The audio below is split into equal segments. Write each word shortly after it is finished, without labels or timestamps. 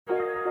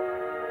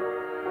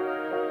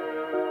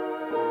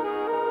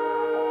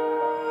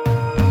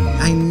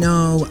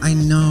I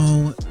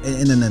know.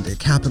 And then the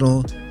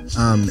Capitol.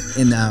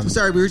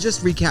 Sorry, we were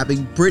just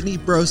recapping. Brittany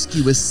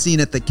Broski was seen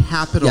at the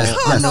Capitol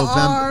in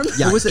November.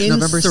 Yeah, was it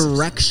November?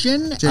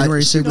 Insurrection?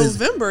 January 6th.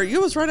 November.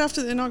 It was right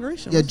after the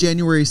inauguration. Yeah,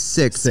 January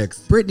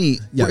 6th. Brittany,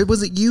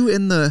 was it you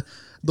in the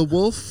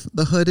wolf,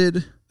 the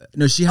hooded?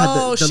 No, she had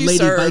the Lady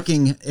served.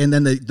 Viking and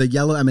then the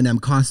yellow M&M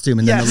costume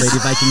and then the Lady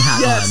Viking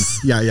hat on.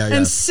 Yeah.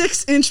 And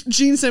 6-inch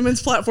Gene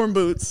Simmons platform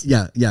boots.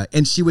 Yeah.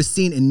 And she was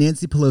seen in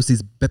Nancy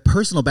Pelosi's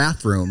personal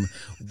bathroom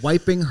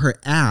wiping her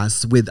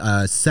ass with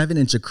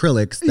 7-inch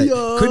acrylics that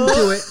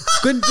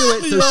couldn't do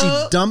it. So she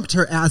dunked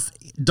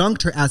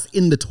her ass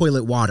in the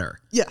toilet water.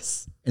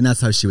 Yes. And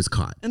that's how she was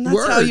caught. And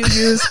that's how you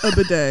use a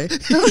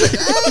bidet.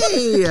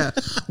 Hey,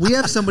 we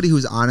have somebody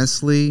who's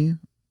honestly,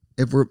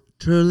 if we're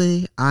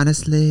truly,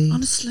 honestly,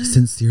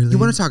 sincerely, you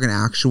want to talk an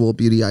actual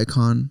beauty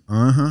icon?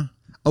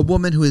 A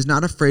woman who is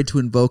not afraid to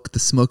invoke the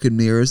smoke and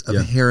mirrors of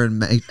hair and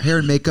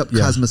makeup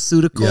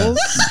cosmeceuticals.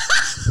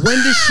 When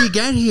does she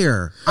get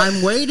here?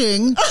 I'm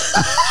waiting.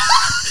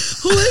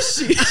 Who is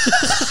she?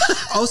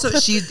 Also,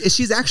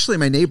 she's actually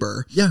my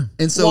neighbor. Yeah.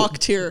 And so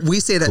walked here. We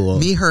say that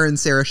me, her, and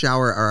Sarah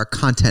Shower are a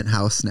content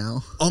house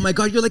now. Oh my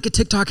God, you're like a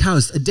TikTok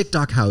house, a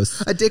TikTok house.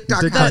 A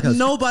TikTok that house.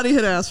 Nobody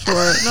had asked for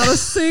it. Not a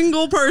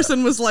single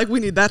person was like, we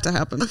need that to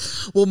happen.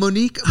 Well,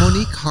 Monique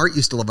Hart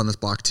used to live on this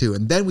block too,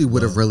 and then we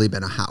would have really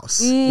been a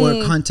house. Or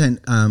a content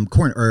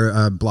corner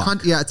or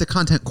block. It's a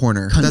content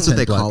corner. That's what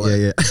they call it.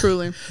 Yeah.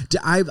 Truly.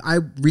 I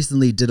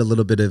recently did a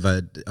little bit of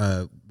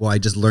I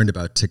just learned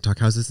about TikTok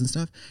houses and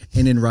stuff.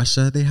 And in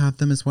Russia, they have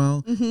them as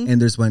well. Mm-hmm.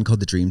 And there's one called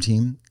the Dream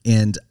Team.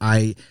 And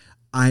I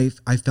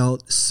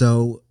felt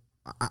so,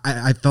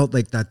 I felt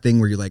like that thing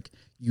where you're like,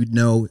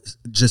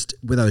 just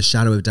without a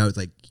shadow of doubt,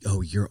 like,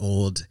 oh, you're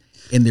old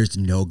and there's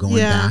no going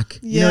back.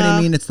 You know what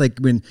I mean? It's like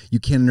when you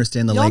can't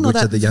understand the language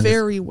of the youngest.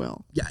 Very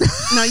well. Yeah.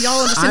 Now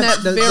y'all understand that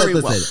very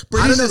well.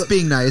 Brittany's just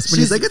being nice.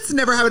 Brittany's like, it's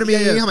never happened to me.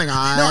 Oh my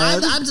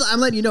God. No, I'm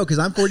letting you know because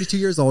I'm 42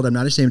 years old. I'm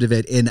not ashamed of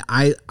it. And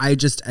I've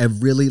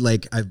really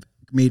I've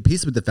made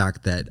peace with the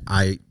fact that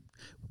I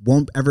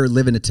won't ever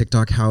live in a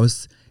TikTok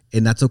house.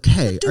 And that's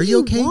okay. Are you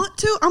okay? Want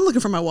to? I'm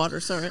looking for my water.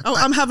 Sorry. Oh,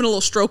 I'm having a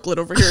little strokelet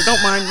over here.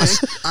 Don't mind me.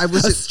 I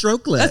was a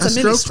strokelet. That's a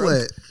mini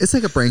strokelet. It's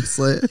like a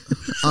bracelet.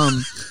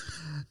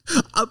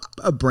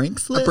 A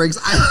bracelet? No,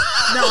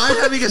 I'm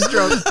having a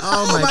stroke.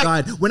 Oh my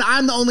God. When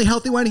I'm the only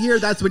healthy one here,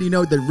 that's when you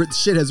know the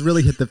shit has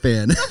really hit the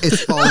fan.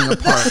 It's falling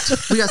apart.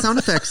 We got sound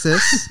effects,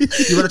 sis.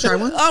 You want to try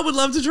one? I would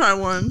love to try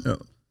one. Oh.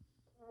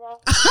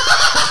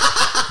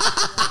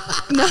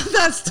 No,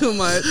 that's too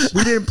much.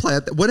 We didn't play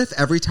it. What if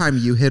every time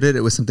you hit it,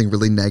 it was something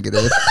really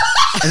negative?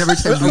 And every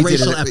time a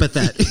racial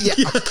epithet.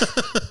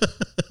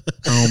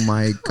 Oh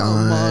my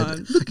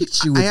God. Look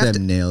at you with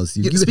them nails.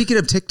 Speaking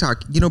of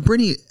TikTok,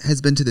 Brittany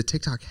has been to the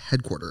TikTok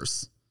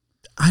headquarters.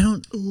 I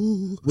don't.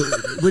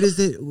 What is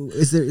it?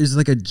 Is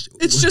like a?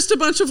 It's just a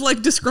bunch of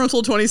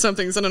disgruntled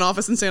 20-somethings in an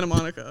office in Santa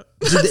Monica.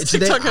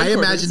 I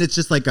imagine it's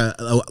just like a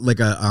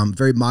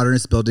very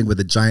modernist building with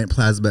a giant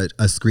plasma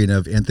screen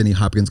of Anthony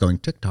Hopkins going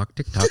TikTok,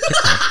 TikTok,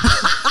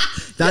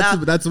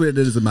 TikTok. That's what it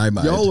is in my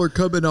mind. Y'all are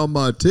coming on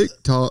my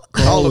TikTok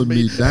calling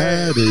me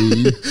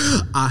daddy.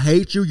 I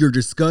hate you. You're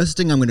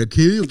disgusting. I'm going to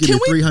kill you. Give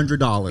me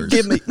 $300.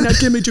 Give me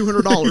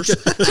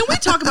 $200. Can we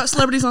talk about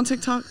celebrities on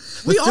TikTok?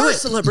 We are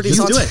celebrities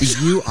on TikTok.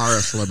 You are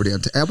a celebrity on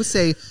TikTok. I would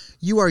say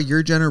you are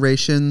your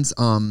generation's.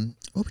 Are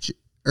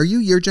you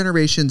your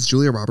generation's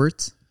Julia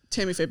Roberts?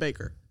 Tammy Faye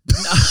Baker.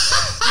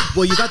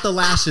 Well, you got the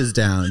lashes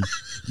down.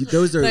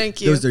 Those are. Thank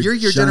you. Those are You're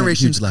your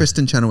generation's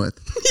Kristen Chenoweth.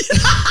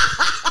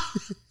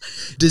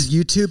 Does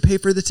YouTube pay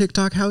for the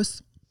TikTok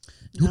house?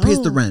 Who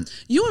pays the rent?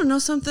 You want to know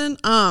something?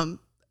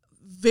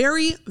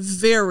 Very,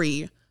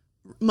 very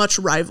much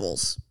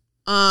rivals.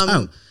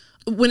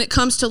 When it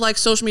comes to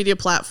social media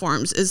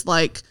platforms, is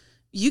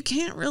you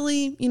can't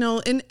really,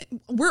 and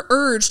we're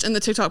urged in the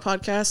TikTok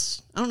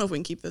podcast, I don't know if we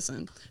can keep this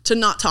in, to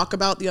not talk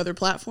about the other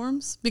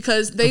platforms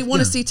because they want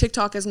to see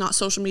TikTok as not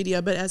social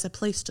media, but as a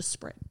place to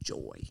spread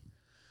joy.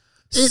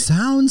 It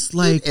sounds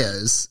like it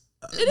is.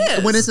 It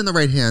is. When it's in the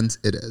right hands,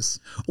 it is.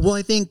 Well,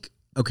 I think,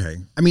 okay.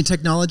 I mean,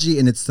 technology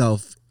in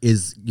itself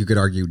is, you could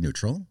argue,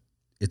 neutral.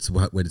 It's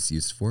what it's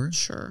used for.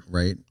 Sure.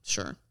 Right?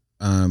 Sure.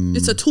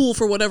 It's a tool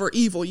for whatever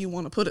evil you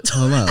want to put it to.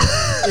 Hello.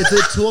 It's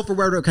a tool for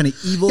whatever kind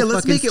of evil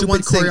fucking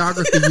stupid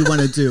choreography you want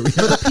to do.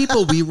 For the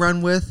people we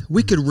run with,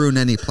 we could ruin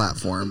any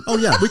platform. Oh,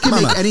 yeah. We can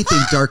make anything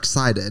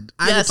dark-sided.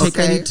 I would take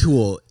any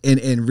tool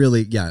and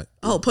really,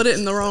 Oh, put it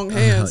in the wrong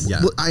hands. Yeah.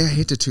 Well, I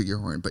hate to toot your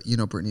horn, but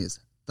Brittany is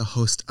the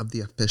host of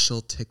the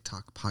official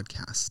TikTok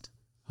podcast.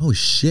 Oh,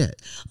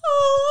 shit.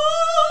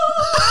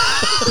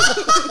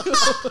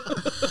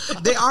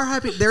 They are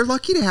happy. They're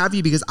lucky to have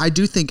you because I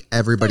do think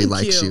everybody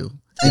likes you.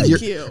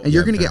 Thank you. And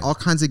you're going to get all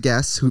kinds of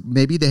guests who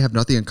maybe they have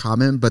nothing in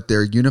common, but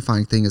their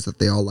unifying thing is that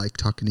they all like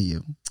talking to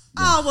you.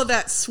 Oh, well,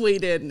 that's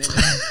sweet, isn't it?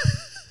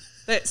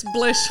 That's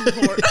bless your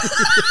heart.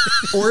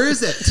 Or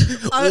is it?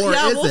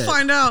 We'll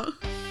find out.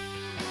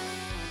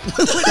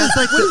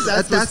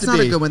 That's not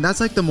a good one. That's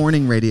like the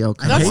morning radio.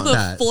 That's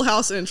the Full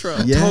House intro.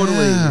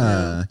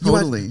 Yeah.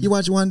 Totally. You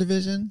watch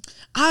WandaVision?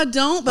 I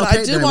don't, but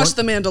I did watch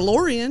The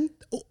Mandalorian.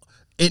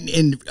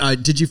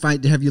 And did you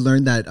have you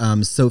learned that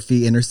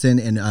Sophie Anderson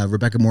and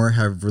Rebecca Moore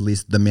have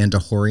released The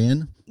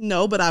Mandalorian?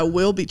 No, but I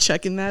will be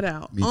checking that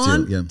out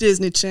on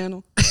Disney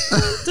Channel.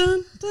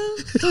 Dun, dun,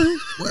 dun.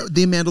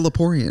 The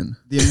Mandalorian.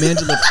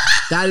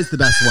 That is the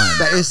best one.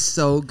 That is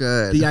so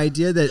good. The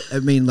idea that,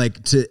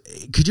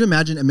 could you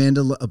imagine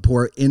Amanda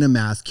Lepore in a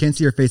mask, can't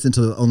see her face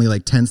until only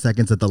like 10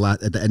 seconds at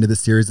the end of the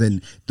series,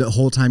 and the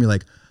whole time you're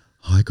like,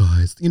 hi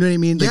guys, you know what I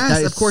mean? Like,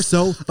 yes, that of course,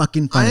 so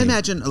fucking funny. I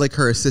imagine like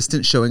her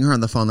assistant showing her on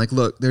the phone, like,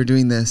 look, they're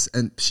doing this,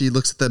 and she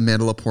looks at the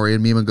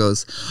Mandalorian meme and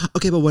goes,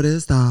 okay, but what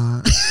is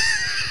that?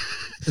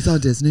 It's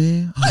on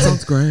Disney.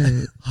 Sounds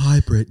great.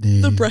 Hi,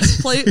 Brittany. The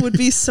breastplate would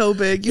be so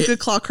big. You could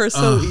clock her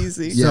so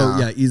easy. So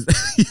yeah, he's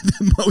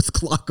the most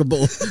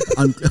clockable.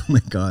 Oh my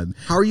God.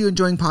 How are you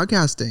enjoying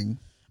podcasting?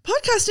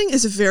 Podcasting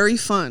is very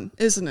fun,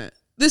 isn't it?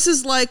 This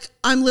is like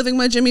I'm living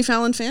my Jimmy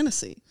Fallon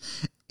fantasy.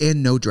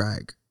 And no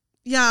drag.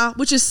 Yeah,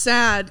 which is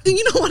sad. And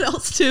you know what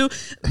else too?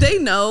 They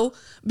know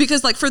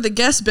because like for the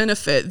guest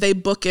benefit, they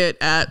book it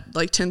at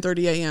like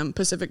 10:30 a.m.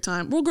 Pacific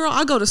time. Well, girl,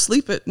 I go to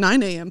sleep at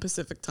 9 a.m.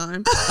 Pacific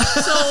time.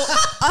 So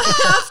I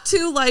have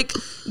to like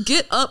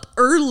get up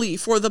early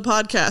for the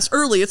podcast.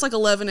 Early, it's like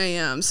 11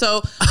 a.m.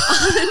 So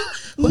I'm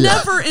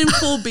never in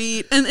full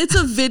beat, and it's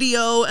a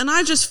video, and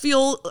I just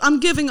feel I'm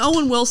giving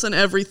Owen Wilson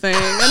everything,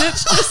 and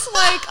it's just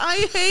like I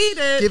hate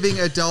it. Giving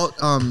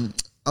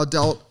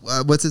adult,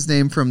 what's his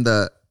name from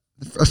the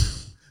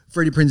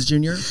Freddie Prinze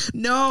Jr.?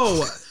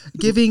 No.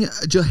 Giving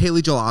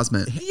Haley Joel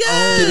Osment.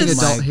 Yes. Giving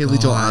adult Haley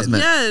Joel Osment.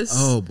 Yes.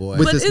 Oh, boy.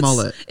 With this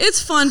mullet.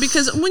 It's fun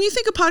because when you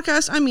think of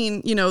podcast, I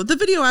mean, you know, the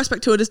video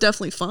aspect to it is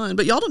definitely fun,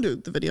 but y'all don't do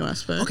the video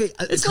aspect. Okay.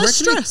 It's no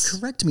stress.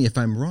 Correct me if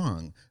I'm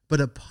wrong, but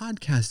a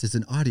podcast is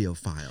an audio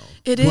file.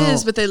 It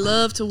is, but they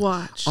love to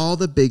watch. All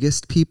the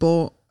biggest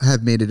people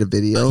have made it a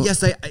video.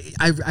 Yes,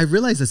 I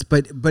realize this,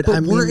 but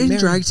we're in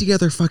drag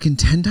together fucking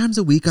 10 times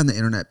a week on the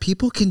internet.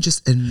 People can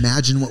just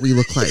imagine what we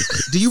look like.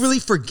 Do you really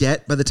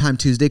forget by the time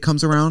Tuesday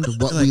comes around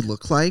what we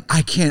look like?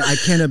 I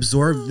can't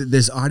absorb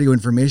this audio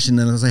information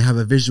unless I have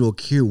a visual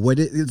cue.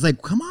 It's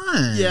like, come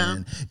on. Yeah.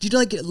 Do you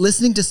like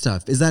listening to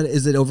stuff? Is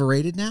it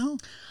overrated now?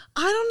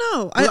 I don't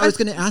know. Well, I was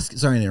going to ask.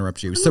 Sorry to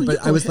interrupt you.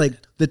 I was like,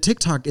 the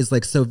TikTok is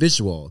like so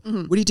visual.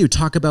 Mm-hmm. What do?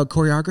 Talk about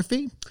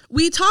choreography?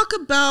 We talk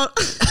about.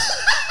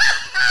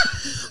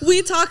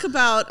 We talk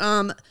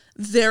about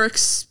their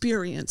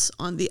experience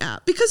on the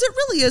app because it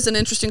really is an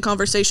interesting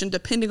conversation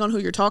depending on who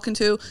you're talking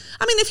to.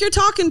 I mean, if you're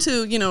talking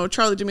to,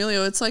 Charli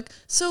D'Amelio, it's like,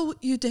 so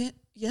you dance.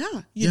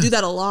 Yeah, you do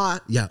that a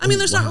lot. Yeah. I mean,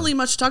 there's not really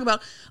much to talk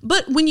about.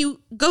 But when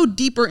you go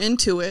deeper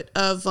into it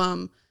of,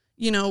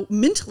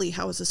 mentally,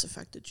 how has this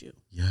affected you?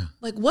 Yeah.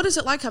 Like, what is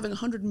it like having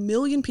 100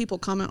 million people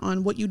comment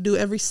on what you do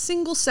every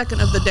single second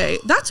of the day?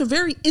 That's a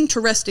very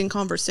interesting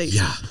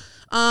conversation. Yeah.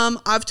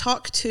 I've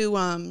talked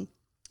to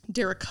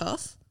Derek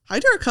Huff. Hi,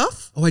 Derek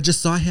Huff. Oh, I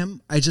just saw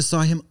him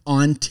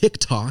on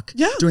TikTok.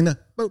 Yeah. Doing the.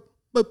 You know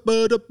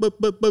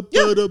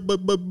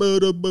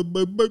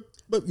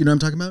what I'm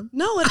talking about?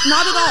 No,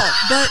 not at all.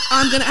 But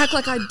I'm going to act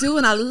like I do,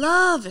 and I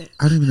love it.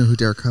 I don't even know who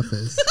Derek Huff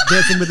is.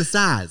 Dancing with the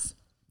Stars.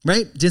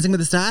 Right? Dancing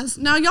with the Stars?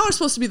 Now, y'all are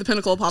supposed to be the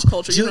pinnacle of pop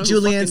culture.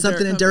 Julianne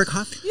something and Derek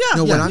Huff? Yeah.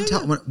 No,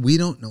 we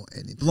don't know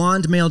anything.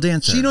 Blonde male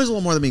dancer. She knows a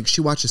little more than me. She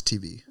watches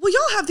TV. Well,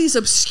 y'all have these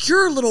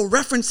obscure little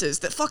references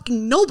that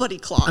fucking nobody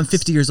clocks. I'm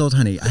 50 years old,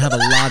 honey. I have a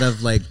lot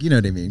of you know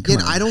what I mean? Come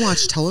on. I don't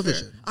watch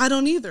television. I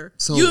don't either.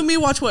 So, you and me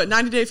watch what?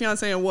 90 Day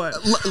Fiancé and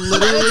what?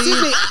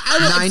 Literally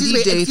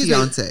 90 Day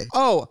Fiancé.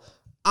 Oh,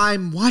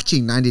 I'm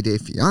watching 90 Day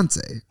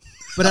Fiancé.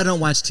 But I don't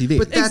watch TV.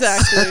 But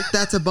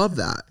that's above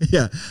that.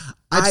 Yeah.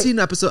 I've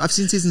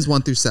seen seasons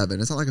 1 through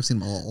 7. It's not like I've seen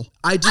them all.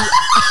 I do.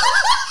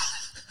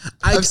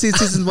 I've seen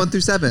seasons 1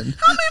 through 7. How many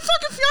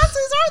fucking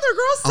fiancés are there,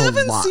 girl?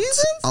 7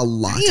 seasons? A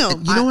lot.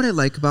 Damn. You know what I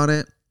like about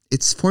it?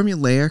 It's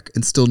formulaic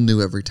and still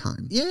new every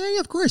time. Yeah,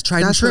 of course. Tried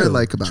and That's true. what I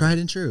like about it. Tried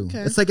and true.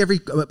 Okay. It's like every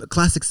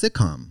classic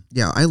sitcom.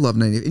 Yeah, I love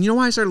 90. And you know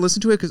why I started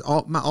listening to it? Because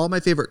all my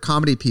favorite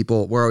comedy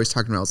people were always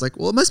talking about it. I was like,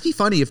 well, it must be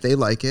funny if they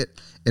like it.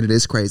 And it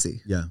is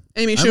crazy. Yeah.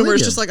 Amy Schumer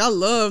is just like, I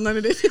love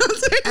 90 Day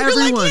Fiancé.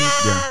 Everyone. Like,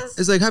 yes.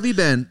 It's like, how have you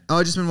been? Oh,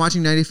 I've just been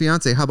watching 90 Day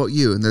Fiancé. How about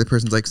you? And the other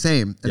person's like,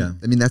 same. And, Yeah.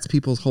 I mean, that's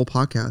people's whole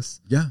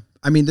podcast. Yeah.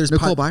 I mean, there's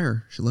Nicole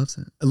Byer. She loves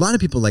it. a lot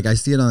of people I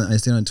see it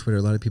on Twitter.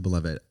 A lot of people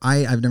love it.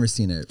 I've never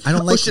seen it. I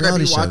don't like should I be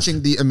reality shows.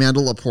 watching the Amanda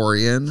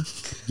Leporian?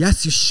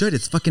 Yes, you should.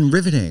 It's fucking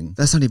riveting.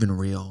 That's not even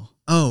real.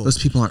 Oh. Those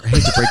people aren't. I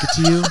hate to break it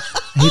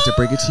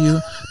to you.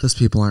 Those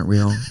people aren't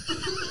real.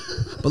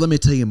 But let me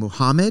tell you,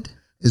 Muhammad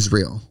is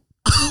real.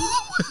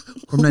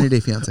 From 90 Day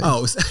Fiancé.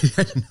 Oh,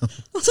 I don't know.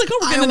 It's like,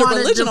 we're getting into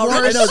religion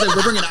already.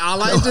 We're bringing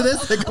Allah into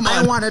this? Come on.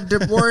 I want to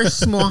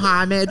divorce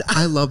Muhammad.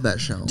 I love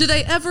that show. Do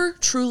they ever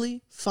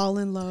truly fall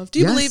in love? Do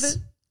you believe it?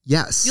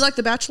 Yes. Do you like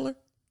The Bachelor?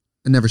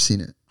 I've never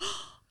seen it. Do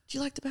you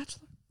like The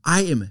Bachelor?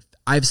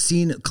 I've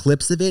seen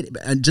clips of it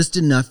and just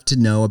enough to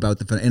know about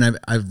the fun. And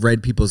I've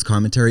read people's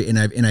commentary and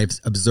I've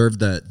observed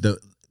the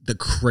the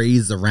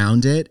craze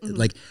around it.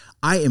 Like,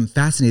 I am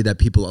fascinated that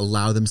people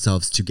allow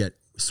themselves to get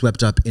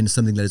swept up in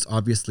something that is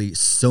obviously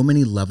so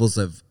many levels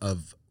of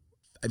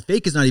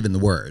fake is not even the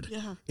word.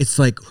 Yeah. It's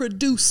like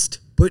produced.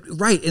 But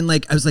right. And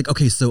like, I was like,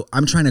 okay, so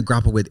I'm trying to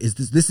grapple with,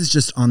 this is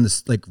just on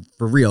this, like,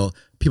 for real,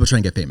 people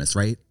trying to get famous,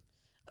 right?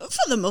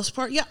 For the most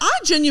part. Yeah. I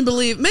genuinely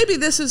believe maybe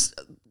this is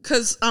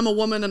because I'm a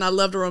woman and I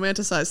love to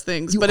romanticize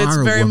things, but it's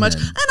very much,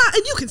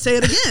 and you can say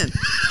it again.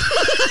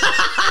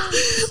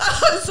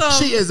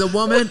 She is a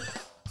woman.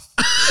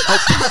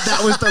 Oh,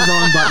 that was the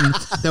wrong button.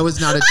 That was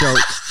not a joke.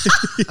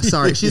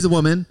 Sorry, she's a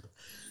woman.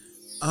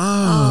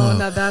 Oh,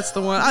 now that's the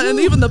one. And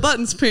even the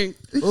button's pink.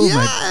 Oh yes.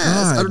 My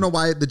God. I don't know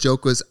why the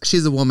joke was,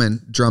 she's a woman,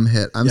 drum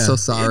hit. I'm so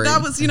sorry.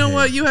 That was, you know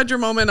what? You had your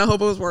moment. I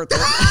hope it was worth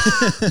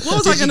it. What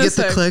was I going to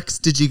say? Did you get the clicks?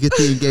 Did you get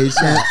the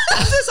engagement?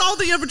 Is this all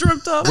that you ever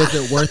dreamt of? Was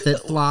it worth it,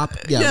 flop?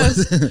 Yeah.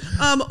 Yes.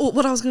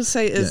 What I was going to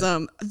say is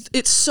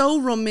it's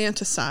so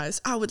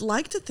romanticized. I would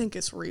like to think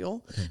it's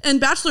real. Okay. And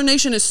Bachelor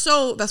Nation is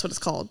so, that's what it's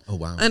called. Oh,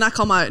 wow. And I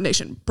call my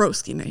nation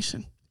Broski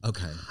Nation.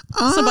 Okay.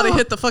 Somebody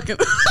hit the fucking...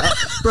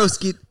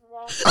 Broski...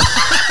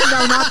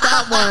 No, not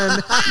that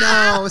one.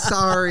 No,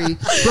 sorry.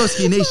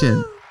 Broski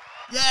Nation.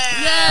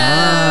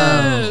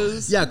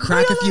 Yes. Yeah,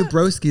 crack a few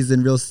broskies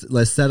and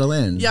let's settle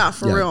in. Yeah,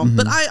 for real.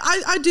 But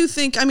I do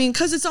think, I mean,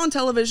 because it's on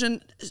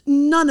television,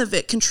 none of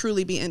it can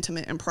truly be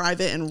intimate and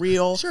private and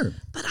real. Sure.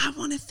 But I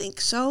want to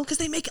think so because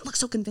they make it look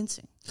so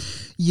convincing.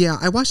 Yeah,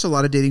 I watched a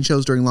lot of dating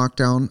shows during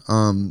lockdown.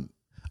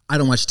 I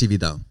don't watch TV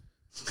though.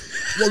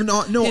 Well,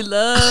 no. He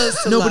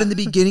loves to No, lie. but in the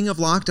beginning of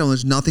lockdown,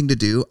 there's nothing to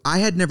do. I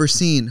had never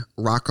seen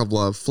Rock of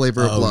Love,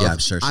 Flavor of Love. Yeah,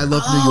 sure. I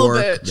Love New York.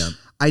 Bitch. Yeah.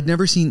 I'd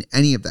never seen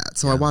any of that.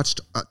 So I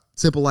watched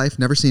Simple Life,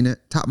 never seen it.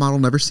 Top Model,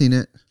 never seen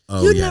it.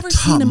 Oh, You'd never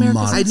seen America's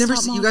Model. I'd never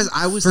Top seen you Model? guys.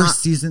 I was First not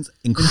season's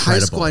in incredible. high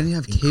school. I didn't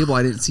have cable.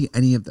 I didn't see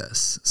any of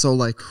this. So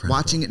like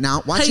watching it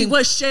now, Hey,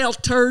 what shale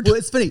turd? Well,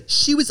 it's funny.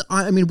 She was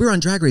on, I mean, we were on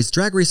Drag Race.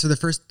 Drag Race for the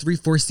first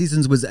 3-4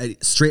 seasons was a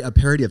straight up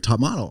parody of Top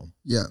Model.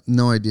 Yeah,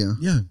 no idea.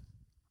 Yeah.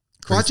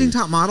 Crazy. Watching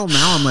Top Model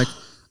now, I'm like,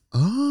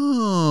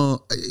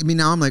 oh. I mean,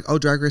 now I'm like, oh,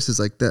 Drag Race is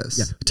like this.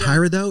 Yeah.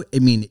 Tyra though, I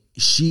mean,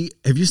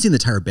 have you seen the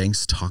Tyra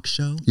Banks talk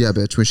show? Yeah,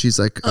 bitch. When she's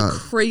like a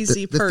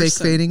crazy the person. fake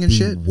fading and the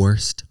shit.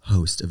 Worst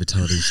host of a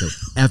television show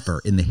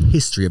ever in the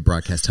history of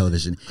broadcast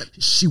television.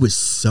 She was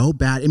so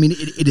bad. I mean,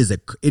 it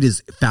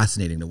is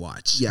fascinating to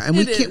watch. Yeah, and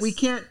we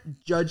can't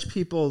judge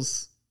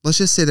people's. Let's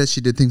just say that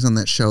she did things on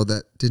that show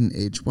that didn't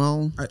age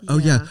well. Oh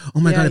yeah. Oh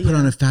my God, I put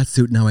on a fat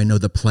suit. Now I know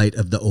the plight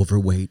of the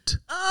overweight.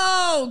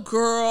 Oh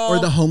girl. Or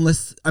the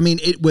homeless. I mean,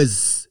 it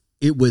was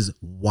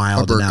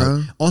wild. And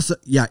out. Also,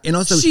 yeah, and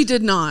also she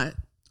did not.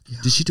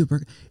 Did she do a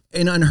burger?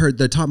 And on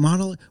the Top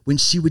Model, when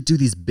she would do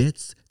these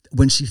bits,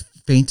 when she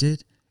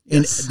fainted,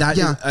 and that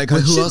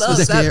who else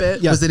was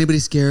scared? Yeah. Was anybody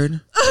scared?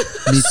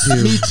 Me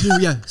too. Me too.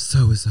 Yeah.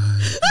 So was I.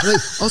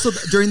 Like, also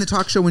during the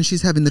talk show when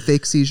she's having the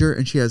fake seizure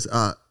and she has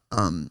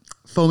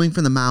foaming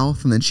from the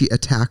mouth and then she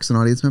attacks an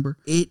audience member.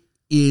 It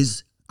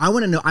is. I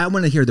want to know. I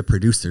want to hear the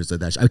producers of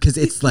that show because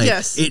it's like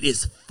it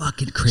is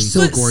fucking crazy.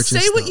 So but gorgeous.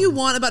 Say what you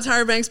want about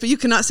Tyra Banks, but you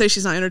cannot say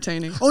she's not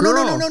entertaining. Oh no!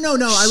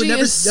 I would never.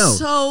 She is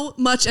so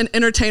much an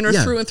entertainer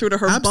through and through to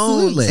her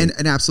bones. And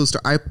an absolute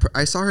star.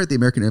 I saw her at the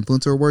American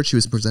Influencer Award. She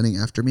was presenting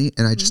after me,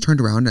 and I just turned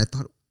around and I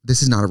thought,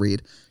 this is not a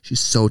read.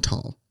 She's so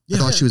tall. I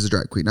thought she was a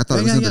drag queen. I thought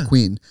it was another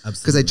queen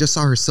because I just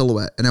saw her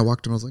silhouette, and I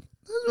walked and I was like,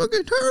 "That's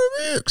fucking Tyra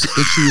Banks,"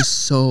 and she was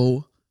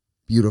so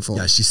beautiful.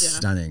 Yeah, she's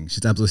stunning.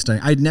 She's absolutely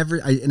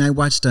stunning. I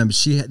watched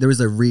there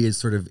was a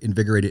sort of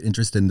invigorated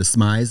interest in the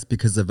smize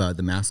because of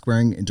the mask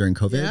wearing during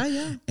COVID.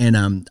 Yeah.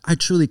 And I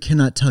truly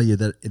cannot tell you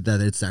that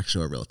it's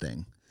actually a real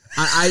thing.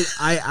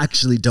 I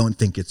actually don't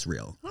think it's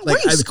real. Why are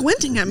you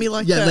squinting at me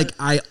like that? Yeah, like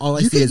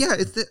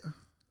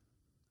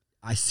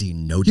I see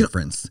no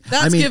difference.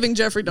 That's giving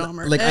Jeffrey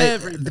Dahmer. Like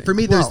everything. For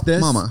me, there's this.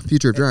 Mama,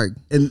 future of drag.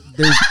 And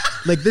there's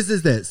like this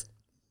is this.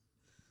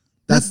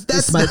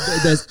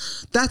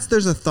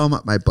 There's a thumb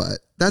up my butt.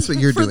 That's what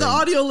you're doing. For the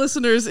audio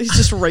listeners, he's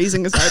just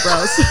raising his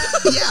eyebrows.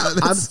 Yeah,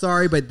 I'm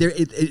sorry, but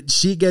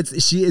she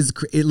is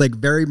like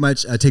very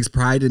much takes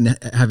pride in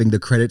having the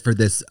credit for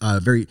this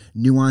very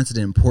nuanced and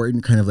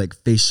important kind of like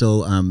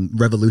facial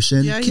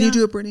revolution. Yeah, Can you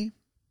do it, Brittany?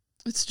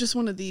 It's just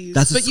one of these.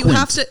 That's but you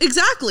have to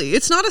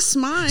It's not a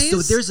smize. So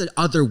there's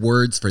other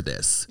words for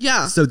this.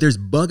 Yeah. So there's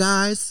bug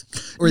eyes,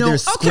 or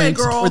there's squint,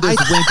 girl. or there's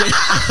winking.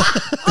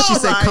 She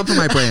said, "Come for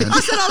my brand." I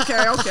said,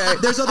 "Okay."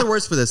 There's other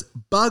words for this: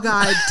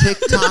 bug-eyed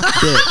TikTok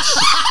bitch.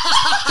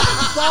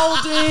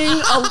 Balding,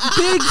 a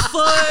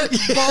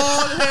Bigfoot,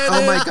 bald-headed.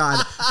 Oh my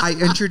God. I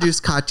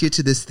introduced Katya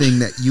to this thing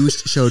that you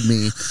showed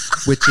me,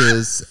 which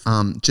is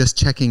just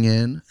checking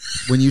in.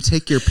 When you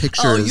take your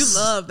pictures. Oh, you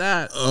love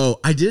that. Oh,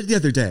 I did it the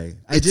other day.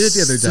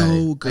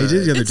 So good. I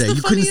did it the other day. the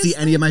You couldn't see funniest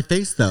any of my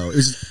face though. It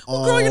was just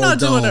all Girl, you're not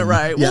doing it dome.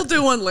 right. Yeah. We'll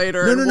do one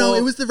later. No.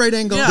 It was the right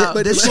angle. Yeah,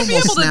 But we this should one be will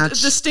able snatch.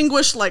 to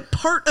distinguish like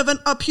part of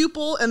a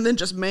pupil and then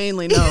just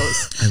mainly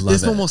nose. I love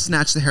This it. one will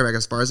snatch the hair back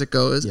as far as it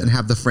goes and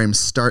have the frame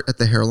start at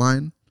the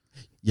hairline.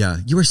 Yeah,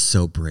 you are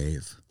so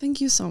brave. Thank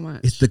you so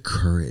much. It's the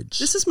courage.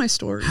 This is my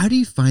story. How do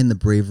you find the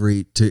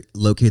bravery to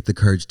locate the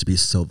courage to be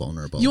so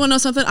vulnerable? You want to know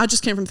something? I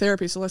just came from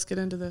therapy, so let's get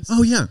into this.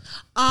 Oh, yeah.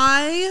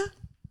 I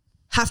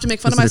have to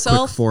make fun of Is it a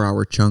myself. quick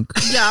 4-hour chunk.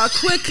 Yeah, a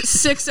quick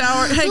 6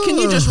 hour. Hey, can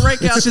you just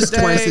rake out It's just the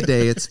day? twice a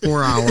day. It's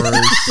 4 hours.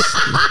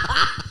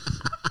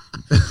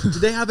 Do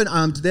they have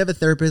a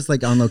therapist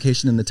like on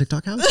location in the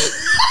TikTok house?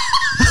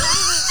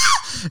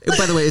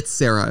 By the way, it's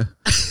Sarah.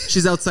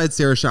 She's outside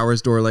Sarah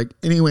Shower's door. Like,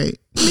 anyway,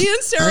 Me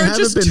and Sarah I are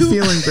just haven't been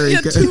feeling very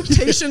good. two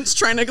patients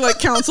trying to like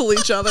counsel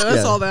each other.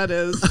 That's all that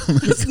is.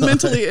 It's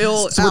mentally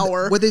ill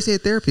hour. What they say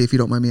at therapy, if you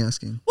don't mind me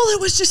asking? Well,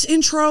 it was just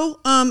intro.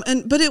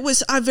 But it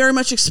was, I very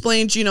much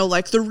explained,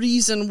 like the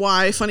reason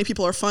why funny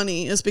people are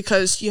funny is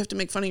because you have to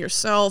make fun of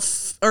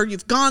yourself, or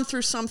you've gone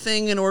through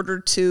something in order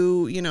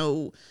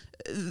to,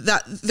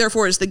 that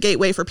therefore is the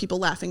gateway for people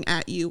laughing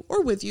at you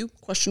or with you, ?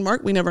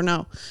 We never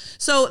know.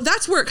 So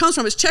that's where it comes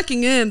from, is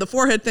checking in. The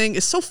forehead thing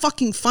is so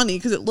fucking funny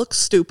because it looks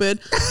stupid,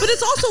 but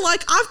it's also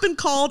like I've been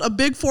called a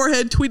big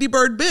forehead Tweety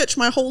Bird bitch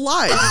my whole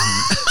life.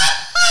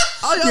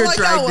 Your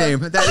drag name.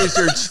 That is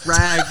your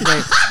drag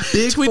name.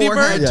 Big Tweety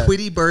forehead, Bird?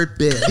 Tweety Bird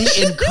bitch.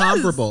 The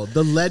incomparable,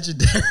 the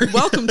legendary.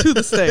 Welcome to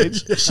the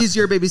stage. She's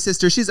your baby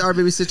sister. She's our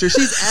baby sister.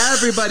 She's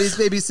everybody's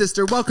baby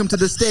sister. Welcome to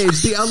the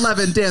stage, the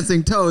 11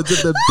 dancing toads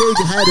of the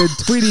big-headed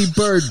Tweety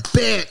Bird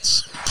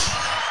bitch.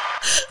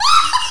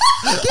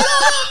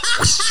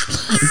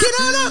 Get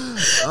on up.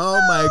 Oh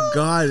my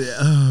god.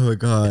 Oh my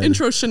god.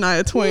 Intro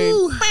Shania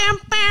Twain. Bam,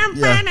 bam,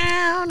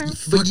 Yeah.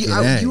 But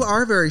you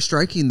are very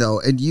striking though,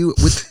 and you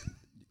with.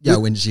 Yeah,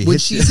 when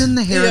she's in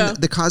the hair, Yeah.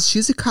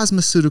 she's a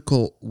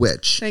cosmeceutical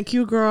witch. Thank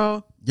you,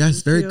 girl.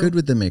 Yes, very you. good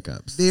with the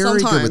makeup. Very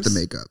good Sometimes. with the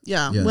makeup.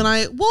 Yeah.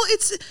 Yeah.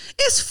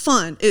 It's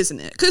fun, isn't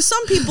it? Because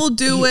some people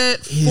do it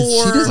for.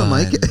 She doesn't Fun.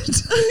 like it.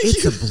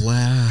 It's a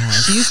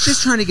blast. She's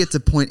just trying to get to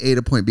point A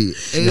to point B.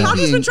 I've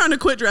just been trying to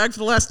quit drag for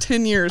the last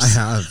 10 years. I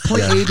have.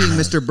 Point A being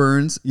Mr.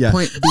 Burns. Yeah.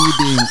 Point B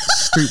being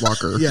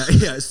Streetwalker. Yeah,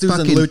 Susan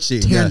Fucking Lucci.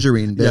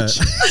 Tangerine, Yeah.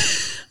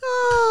 bitch.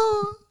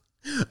 Oh.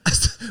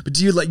 But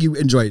do you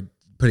enjoy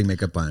putting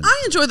makeup on?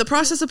 I enjoy the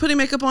process of putting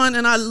makeup on,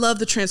 and I love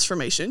the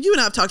transformation. You and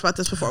I have talked about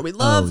this before. We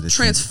love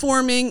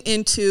transforming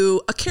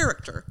into a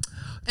character.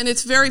 And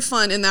it's very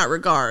fun in that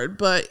regard.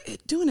 But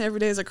doing it every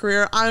day as a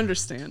career, I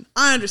understand.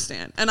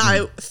 And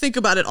I think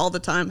about it all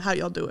the time, how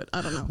y'all do it.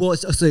 I don't know. Well,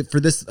 so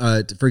for this,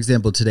 for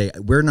example, today,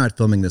 we're not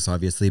filming this,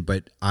 obviously,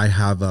 but I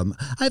have a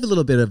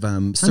little bit of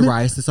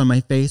psoriasis on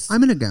my face.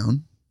 I'm in a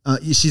gown.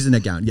 She's in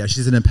a gown. Yeah,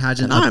 she's in a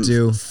pageant I'm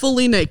updo.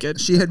 fully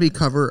naked. She had me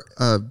cover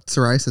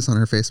psoriasis on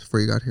her face before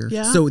you got here.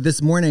 Yeah. So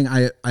this morning,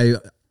 I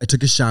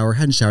took a shower.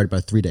 Hadn't showered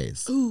about 3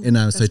 days. Ooh, and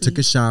so I took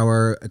a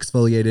shower,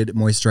 exfoliated,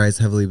 moisturized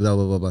heavily, blah,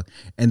 blah, blah, blah.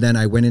 And then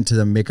I went into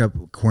the makeup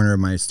corner of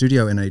my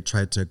studio and I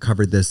tried to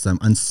cover this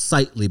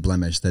unsightly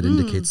blemish that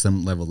indicates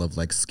some level of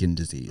like skin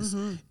disease.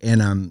 Mm-hmm.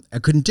 And I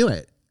couldn't do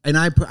it. And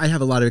I have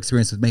a lot of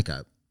experience with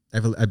makeup.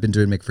 I've been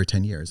doing makeup for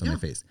 10 years on my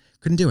face.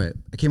 Couldn't do it.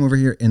 I came over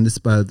here and this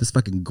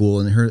fucking ghoul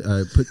and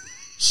her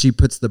she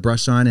puts the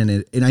brush on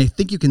and I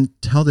think you can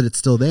tell that it's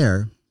still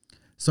there.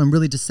 So I'm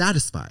really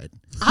dissatisfied.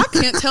 I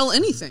can't tell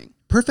anything.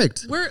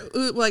 Perfect. Where,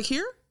 like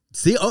here?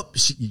 See, yeah. Well, no,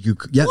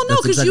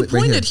 that's because exactly you right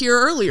pointed here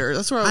earlier.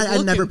 That's where I was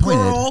looking. I never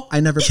pointed. Girl. I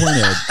never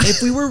pointed.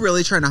 If we were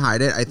really trying to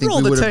hide it, I think Roll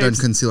we the would have done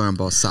tapes. concealer on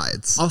both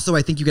sides. Also,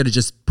 I think you got to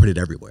just put it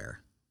everywhere,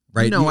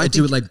 right? No, I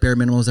do think- it like bare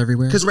minimals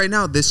everywhere. Because right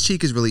now, this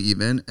cheek is really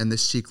even, and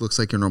this cheek looks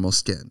like your normal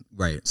skin.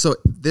 Right. So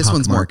this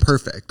one's more Pockmarked.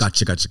 perfect.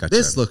 Gotcha.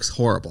 This looks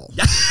horrible.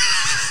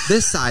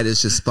 This side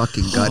is just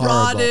fucking gutted.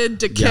 Rotted,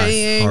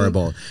 decaying. Yes,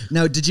 horrible.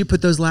 Now, did you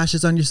put those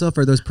lashes on yourself,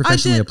 or are those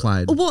professionally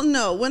applied? Well,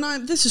 no.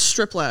 This is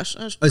strip lash.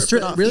 I A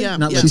strip? it off. Really? Yeah,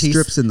 Not yeah. like She teeth?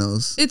 strips in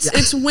those.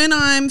 It's when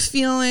I'm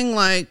feeling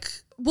like,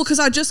 because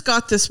I just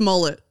got this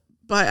mullet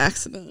by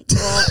accident. Girl,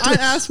 I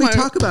asked We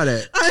talk about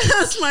it. I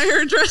asked my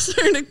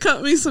hairdresser to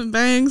cut me some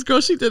bangs. Girl,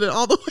 she did it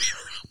all the way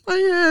around my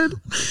head.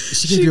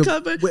 She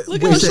cut me.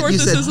 Look how short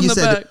this is in the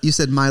back. You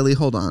said, Miley,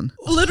 hold on.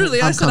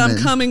 Literally, I said I'm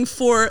coming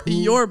for Ooh.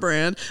 your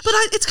brand, but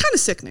it's kind of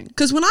sickening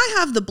because when I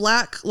have the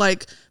black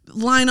like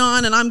line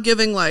on and I'm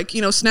giving like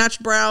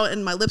snatched brow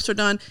and my lips are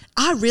done,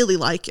 I really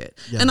like it,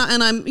 and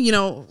I'm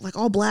like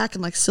all black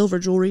and like silver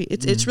jewelry.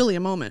 It's really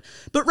a moment.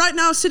 But right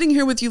now, sitting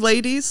here with you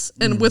ladies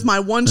and with my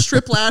one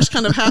strip lash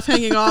kind of half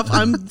hanging off,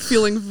 I'm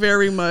feeling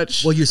very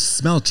much. Well, you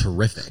smell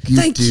terrific.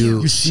 Thank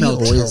you. You smell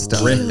always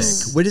terrific.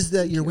 does. What is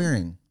that you're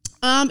wearing?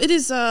 It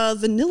is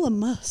vanilla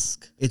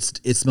musk.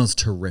 It smells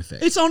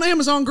terrific. It's on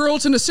Amazon, girl.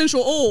 It's an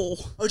essential oil.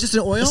 Oh, just an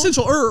oil?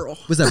 Essential oil.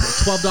 Was that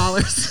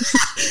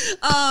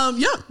 $12?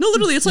 Yeah, no,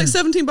 literally, it's like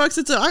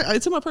 $17.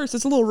 It's in my purse.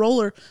 It's a little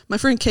roller. My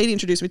friend Katie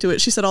introduced me to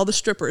it. She said all the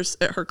strippers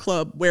at her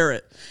club wear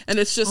it, and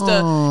it's just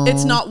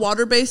it's not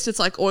water based. It's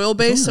like oil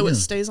based, so it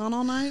stays on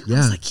all night. Yeah. I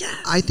was like, yeah.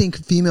 I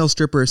think female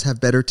strippers have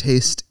better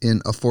taste in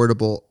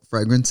affordable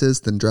fragrances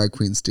than drag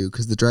queens do,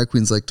 because the drag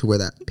queens like to wear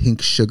that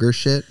pink sugar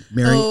shit.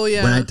 Mary,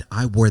 when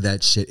I wore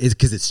that shit, it's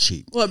because it's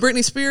cheap. What,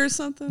 Britney Spears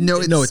something? No,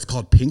 it's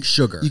called pink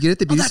sugar. You get it at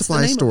the beauty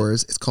supply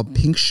stores. It's called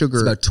pink sugar.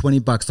 It's about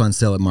 $20 on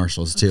sale at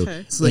Marshall's too. Okay.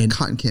 It's like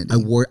cotton candy. I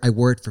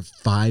wore it for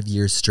 5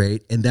 years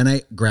straight, and then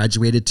I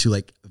graduated to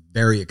like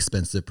very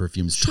expensive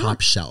perfumes,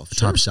 top shelf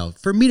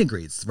for meet and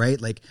greets,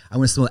 right? Like I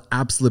want to smell the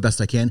absolute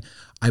best I can.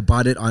 I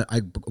bought it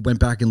I went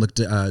back and looked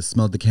at,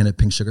 smelled the can of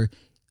pink sugar.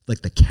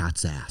 Like the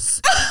cat's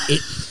ass.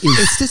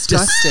 It's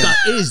disgusting.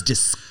 It is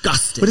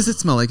disgusting. What does it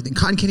smell like?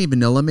 Cotton candy,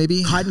 vanilla,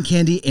 maybe? Cotton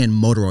candy and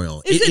motor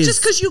oil. Is it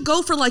just because you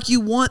go for like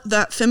you want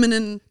that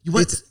feminine?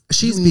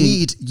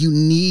 You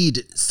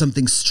need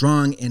something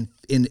strong and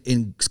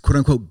in quote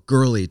unquote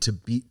girly to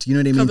be. Do you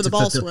know what I mean? Cover the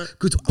ball sweat.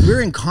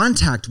 We're in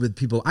contact with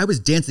people. I was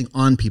dancing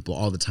on people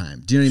all the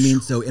time. Do you know what I mean?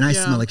 So I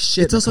smell like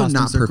shit. It's also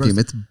not perfume.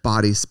 It's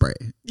body spray.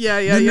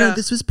 Yeah. No,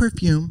 this was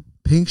perfume.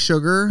 Pink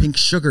sugar. Pink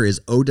sugar is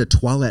eau de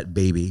toilette,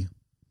 baby.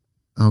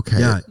 Okay.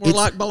 Yeah, more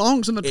like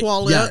belongs in the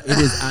toilet. Yeah, it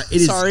is.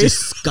 It is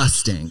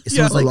disgusting. It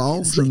smells like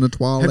belongs in the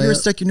toilet. Have you ever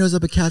stuck your nose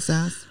up a cat's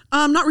ass?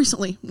 Not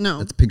recently. No.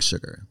 That's pink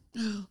sugar.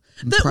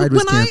 Pride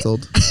was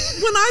canceled.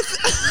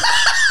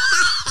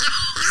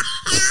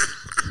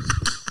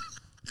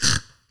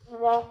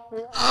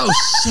 Oh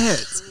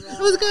shit! That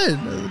was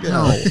good.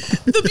 No.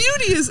 The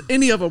beauty is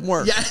any of them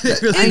work. Yeah,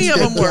 any of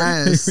them work.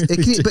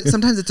 Yes. But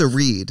sometimes it's a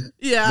read.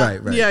 Yeah.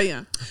 Right.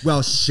 Yeah.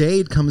 Well,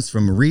 shade comes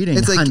from reading.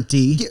 It's like,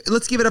 hunty.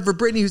 let's give it up for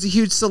Brittany, who's a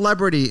huge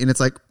celebrity, and it's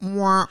like,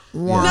 wah,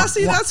 wah. Now,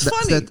 see, that's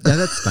funny.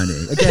 That's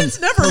funny. Again,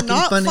 It's never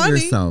not fun at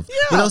funny. yourself. Yeah.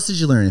 What else did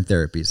you learn in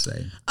therapy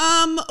today?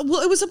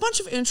 Well, it was a bunch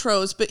of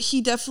intros, but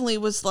he definitely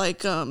was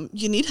like,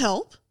 you need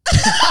help.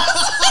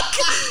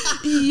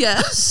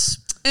 Yes.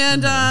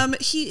 And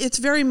it's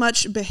very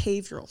much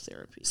behavioral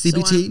therapy.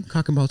 CBT,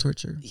 cock and ball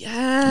torture.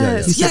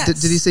 Yes.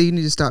 Did he say you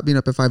need to stop being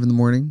up at 5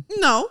 a.m?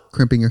 No.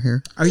 Crimping your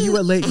hair? Are you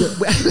a late?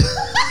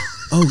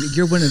 Oh,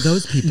 you're one of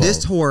those people.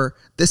 This whore.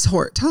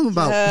 Tell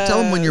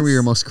him when you were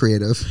your most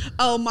creative.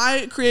 Oh,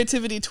 my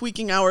creativity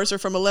tweaking hours are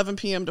from 11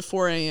 p.m. to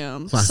 4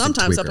 a.m. Classic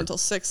Sometimes tweaker. up until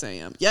 6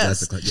 a.m.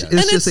 Yes.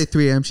 And she'll say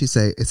 3 a.m. She'd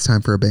say, it's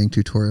time for a bang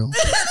tutorial.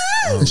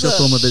 And she'll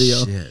film a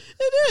video. Shit.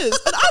 It is.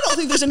 And I don't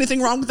think there's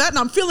anything wrong with that. And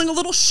I'm feeling a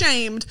little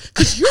shamed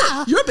because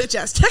your bitch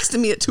ass texting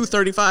me at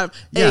 2:35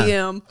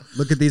 a.m.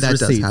 Look at these That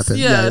receipts. does happen.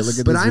 Yes. Look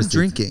at But these I'm receipts.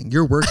 drinking.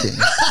 You're working.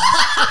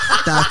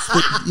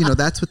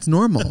 That's what's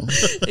normal.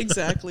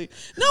 Exactly.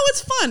 No,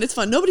 it's fun. It's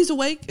fun. Nobody's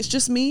awake. It's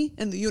just me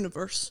and the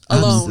universe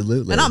alone.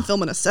 Absolutely. And I'm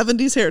filming a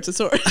 70s hair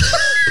tutorial.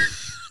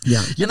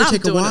 Yeah. You And ever I'm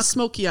take a doing a walk?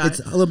 smoky eye.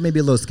 It's maybe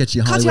a little sketchy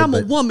in Katya,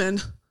 Hollywood. I'm a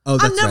woman. Oh, I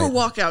that's never right.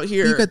 walk out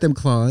here. You got them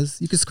claws.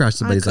 You can scratch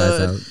somebody's eyes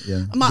could.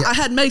 out. Yeah. I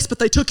had mace, but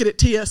they took it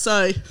at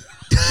TSA.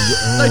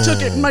 They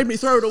took it and made me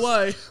throw it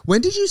away.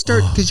 When did you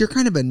start? Because you're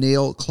kind of a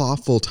nail claw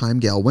full-time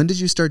gal. When did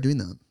you start doing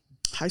that?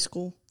 High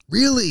school.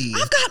 Really?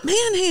 I've got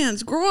man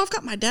hands, girl. I've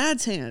got my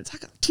dad's hands. I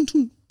got ting,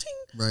 ting, ting.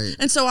 Right.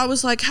 And so I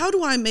was like, how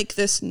do I make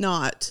this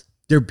not?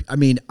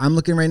 I'm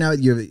looking right now.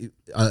 You have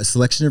a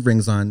selection of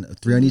rings on,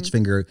 3 on each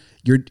finger.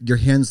 Your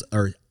hands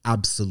are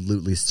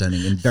absolutely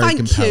stunning and very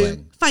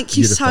compelling. Thank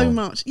you so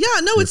much. Yeah,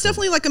 no, it's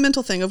definitely like a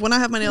mental thing of when I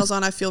have my nails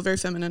on, I feel very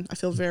feminine. I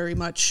feel very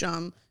much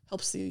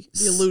helps the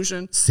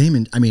illusion. Same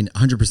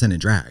 100% in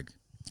drag.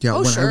 Yeah,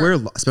 Oh, when sure. I wear,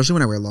 especially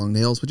when I wear long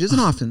nails, which isn't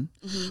often,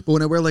 but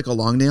when I wear like a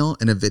long nail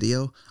in a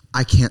video,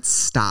 I can't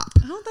stop.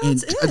 Oh,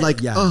 that's it.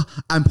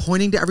 I'm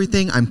pointing to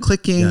everything. I'm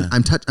clicking. Yeah.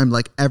 I'm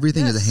like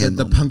everything is a hand.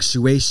 The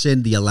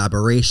punctuation, the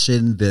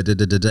elaboration, it's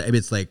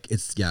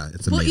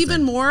amazing. Well,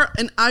 even more,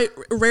 and I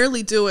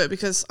rarely do it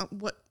because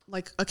what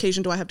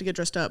occasion do I have to get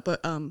dressed up?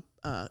 But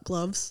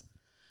gloves.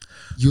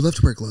 You love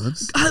to wear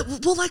gloves?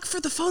 Well, like for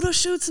the photo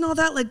shoots and all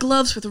that, like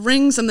gloves with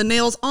rings and the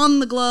nails on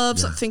the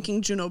gloves. I'm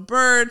thinking Juno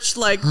Birch,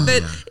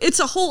 It's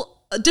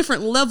a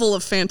different level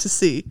of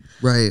fantasy,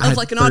 right? Of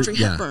like an Audrey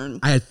Hepburn.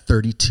 I had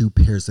 32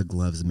 pairs of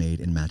gloves made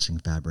in matching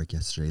fabric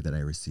yesterday that I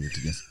received.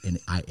 Yes, and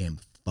I am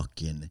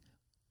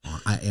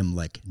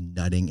like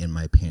nutting in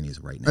my panties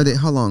right now. Are they?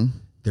 How long?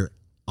 They're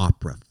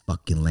opera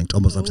fucking length,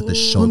 almost up to the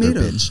shoulder, made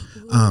 'em? bitch.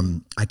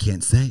 I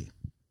can't say.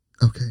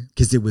 Okay.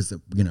 Because it was a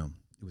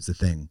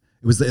thing.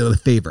 It was a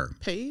favor.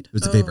 Paid? It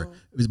was a favor.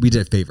 We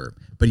did a favor.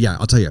 But yeah,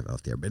 I'll tell you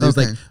about there. But it was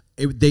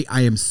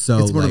I am so.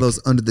 It's one of those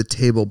under the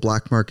table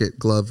black market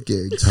glove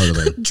gigs.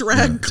 Totally.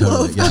 Drag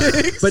glove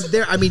gigs. But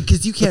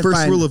because you can't The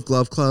first rule of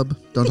Glove Club,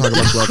 don't talk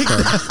about Glove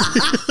Club.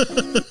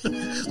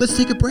 Let's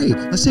take a break.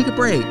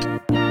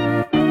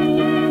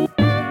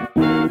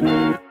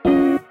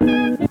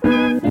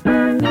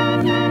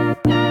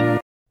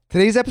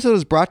 Today's episode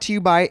is brought to you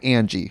by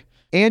Angie.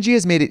 Angie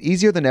has made it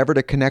easier than ever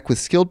to connect with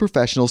skilled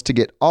professionals to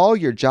get all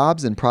your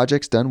jobs and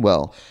projects done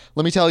well.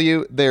 Let me tell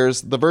you,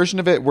 there's the version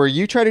of it where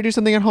you try to do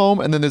something at home,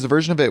 and then there's a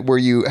version of it where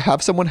you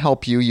have someone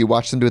help you, you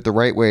watch them do it the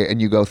right way,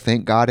 and you go,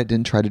 thank God I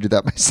didn't try to do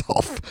that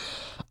myself.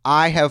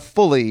 I have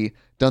fully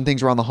done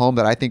things around the home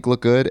that I think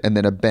look good, and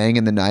then a bang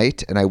in the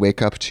night, and I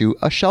wake up to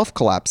a shelf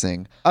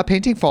collapsing, a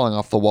painting falling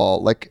off the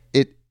wall.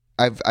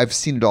 I've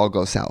seen it all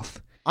go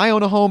south. I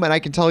own a home, and I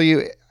can tell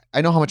you,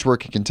 I know how much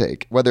work it can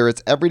take. Whether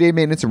it's everyday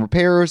maintenance and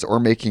repairs or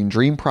making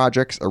dream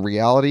projects a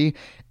reality,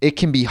 it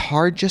can be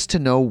hard just to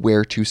know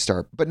where to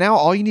start. But now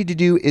all you need to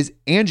do is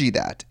Angie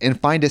that and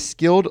find a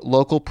skilled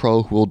local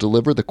pro who will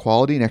deliver the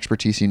quality and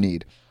expertise you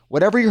need.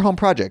 Whatever your home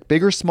project,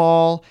 big or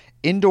small,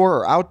 indoor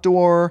or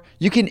outdoor,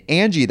 you can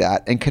Angie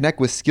that and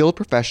connect with skilled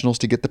professionals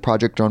to get the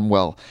project done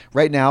well.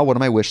 Right now, one of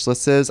my wish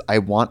lists is I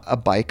want a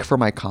bike for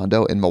my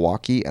condo in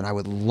Milwaukee, and I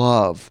would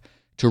love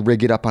to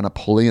rig it up on a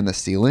pulley in the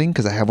ceiling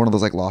because I have one of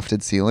those like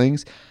lofted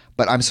ceilings,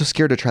 but I'm so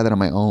scared to try that on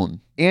my own.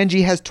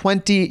 Angie has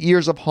 20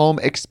 years of home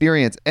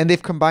experience, and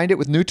they've combined it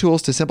with new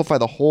tools to simplify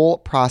the whole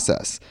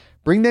process.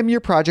 Bring them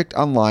your project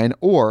online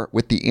or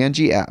with the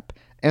Angie app.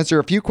 Answer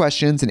a few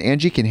questions and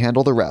Angie can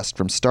handle the rest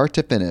from start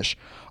to finish,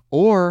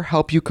 or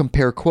help you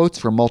compare quotes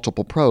from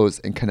multiple pros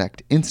and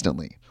connect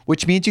instantly,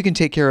 which means you can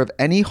take care of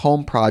any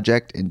home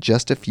project in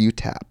just a few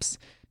taps.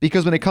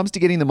 Because when it comes to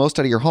getting the most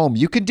out of your home,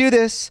 you can do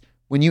this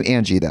when you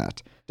Angie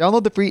that.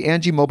 Download the free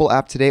Angie mobile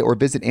app today or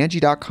visit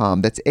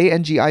Angie.com. That's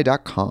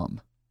ANGI.com.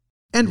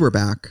 And we're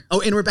back. Oh,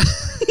 and we're back.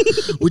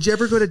 Would you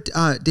ever go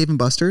to Dave &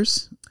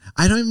 Buster's?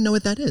 I don't even know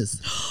what that is.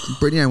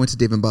 Brittany and I went to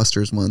Dave &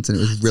 Buster's once, and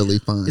it was really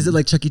fun. Is it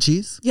like Chuck E.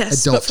 Cheese?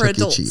 Yes, Adult but for Chuck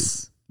E. adults.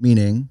 Cheese.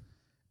 Meaning?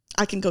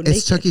 I can go naked.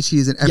 It's Chuck E.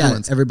 Cheese, and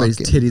everyone's everybody's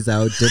titties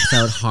out, dips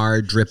out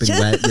hard, dripping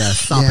wet. Yeah,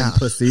 sopping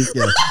pussies.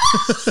 Yeah.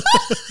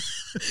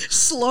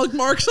 Slug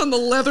marks on the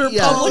leather.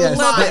 Yeah, public yeah,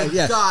 leather.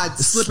 my God,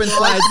 slip and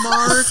slide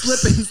marks,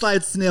 slip and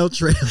slide snail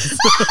trails,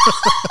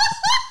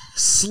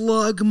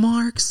 slug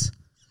marks.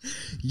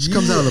 She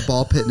comes out of the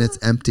ball pit and it's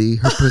empty.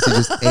 Her pussy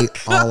just ate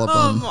all of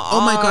them.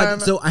 Oh my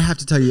God! So I have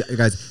to tell you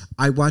guys,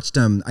 I watched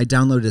I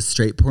downloaded a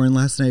straight porn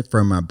last night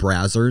from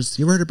Brazzers.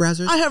 You ever heard of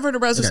Brazzers? I have heard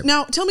of Brazzers. Okay.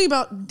 Now tell me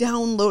about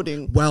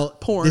downloading.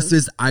 Porn. This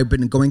is I've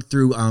been going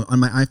through on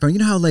my iPhone. You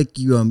know how like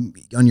you on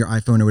your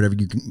iPhone or whatever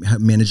you can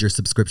manage your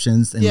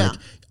subscriptions and like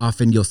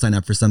often you'll sign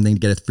up for something to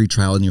get a free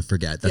trial and you'll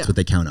forget. That's what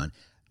they count on.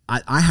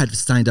 I had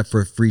signed up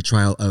for a free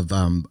trial of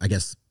I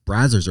guess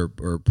Brazzers or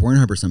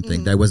Pornhub or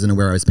something that I wasn't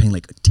aware I was paying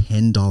like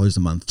 $10 a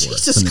month for.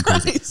 Jesus something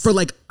Christ. crazy for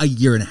like a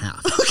year and a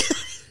half. Okay.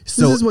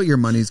 So this is what your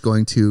money's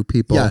going to,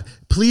 people. Yeah,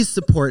 please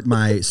support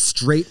my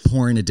straight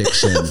porn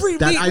addiction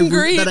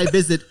that I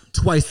visit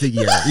twice a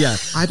year. Yeah,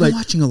 I've been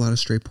watching a lot of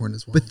straight porn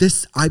as well. But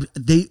this,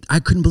 I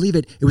couldn't believe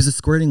it. It was a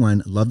squirting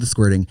one. Love the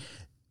squirting.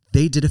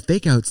 They did a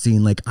fake out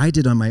scene like I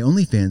did on my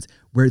OnlyFans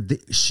where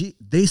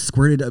they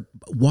squirted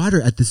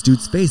water at this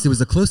dude's face. It was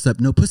a close up,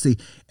 no pussy,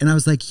 and I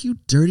was like, "You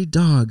dirty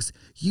dogs,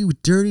 you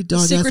dirty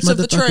dog ass motherfuckers!" Of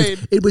the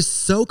trade. It was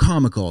so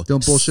comical.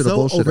 Don't bullshit a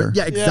bullshitter.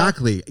 Yeah,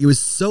 exactly. Yeah. It was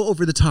so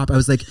over the top. I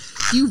was like,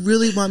 "You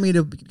really want me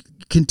to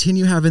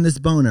continue having this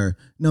boner,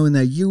 knowing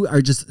that you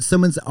are just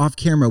someone's off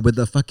camera with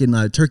a fucking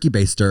turkey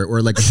baster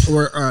or like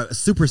or a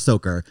super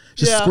soaker,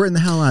 just squirting the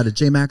hell out of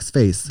J Mac's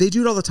face." They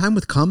do it all the time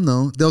with cum,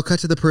 though. They'll cut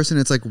to the person,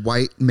 it's like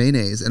white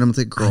mayonnaise, and I'm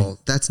like, "Girl,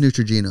 that's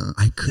Neutrogena."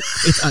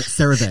 It's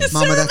CeraVe.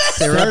 Mama, that's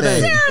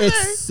CeraVe.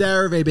 It's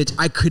CeraVe, bitch.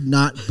 I could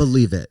not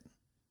believe it.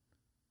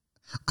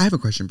 I have a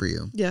question for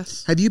you.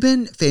 Yes. Have you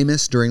been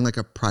famous during like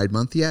a Pride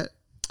Month yet?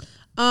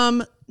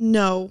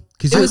 No.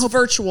 It was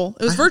virtual.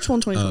 It was virtual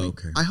in 2020. Oh,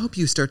 okay. I hope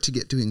you start to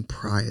get doing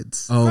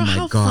prides. Oh Bro, my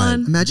how God.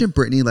 fun. Imagine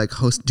Brittany like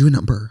do a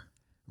number.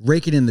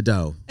 Raking in the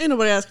dough. Ain't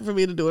nobody asking for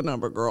me to do a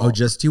number, girl. Oh,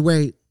 just you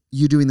wait.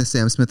 You doing the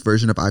Sam Smith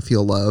version of I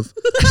Feel Love.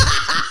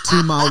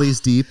 2 Mollies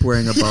deep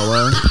wearing a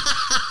boa.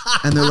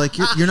 And they're like,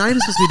 you're not even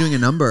supposed to be doing a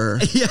number.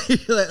 Yeah,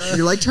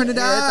 you're like, turn it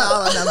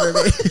out. It's all a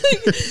number,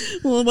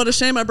 Well, what a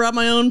shame. I brought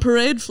my own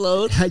parade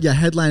float. Yeah,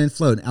 headline and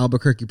float.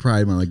 Albuquerque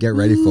Pride Month. Get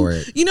ready for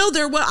it. You know,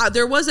 there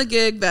was a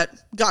gig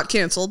that got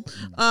canceled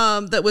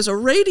that was a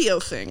radio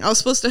thing. I was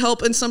supposed to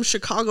help in some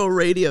Chicago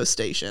radio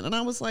station. And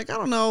I was like, I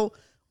don't know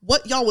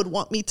what y'all would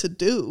want me to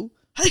do.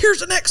 Hey, here's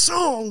the next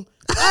song.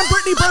 I'm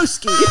Brittany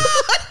Broski.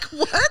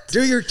 Like, what?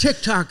 Do your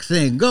TikTok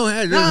thing. Go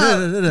ahead.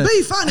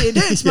 Be funny.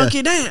 Dance,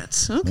 monkey,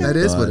 dance. Okay. That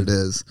is what it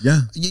is.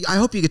 Yeah. I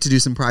hope you get to do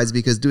some prides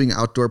because doing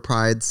outdoor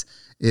prides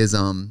is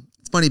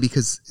it's funny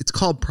because it's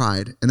called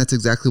Pride and that's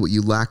exactly what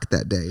you lack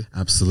that day.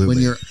 Absolutely.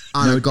 When you're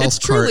on a golf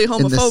cart in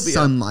the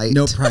sunlight.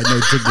 No pride,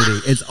 no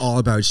dignity. It's all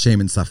about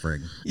shame and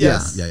suffering.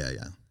 Yes. Yeah.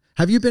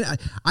 Have you been?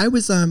 I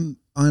was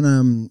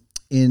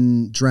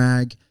in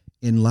drag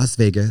in Las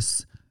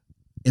Vegas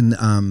in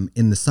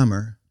the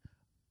summer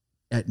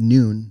at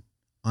noon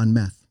on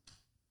meth.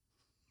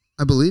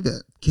 I believe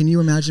it. Can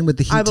you imagine what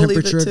the heat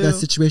temperature of that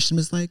situation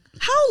was like?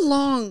 How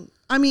long?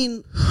 I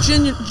mean,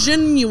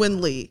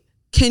 genuinely,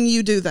 can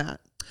you do that?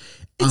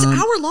 It's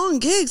hour-long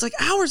gigs, like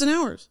hours and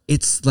hours.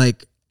 It's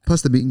like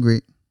plus the meet and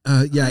greet.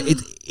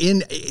 It's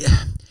in.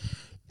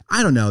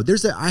 I don't know.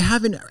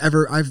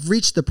 I've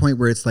reached the point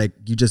where it's like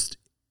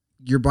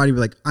your body be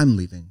like, I'm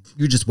leaving.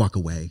 You just walk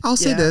away. I'll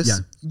say this. Yeah.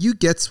 You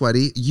get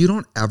sweaty. You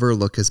don't ever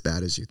look as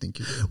bad as you think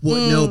you do.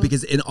 Well, no,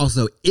 because and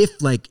also if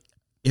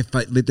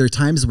there are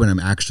times when I'm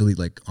actually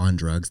like on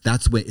drugs,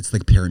 that's when it's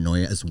like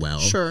paranoia as well.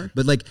 Sure.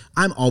 But like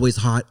I'm always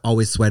hot,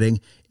 always sweating.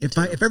 If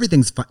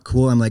everything's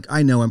cool, I'm like,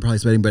 I know I'm probably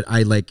sweating, but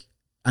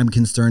I'm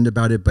concerned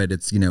about it, but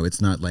it's,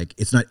 it's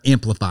not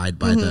amplified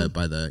by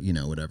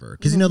the, whatever.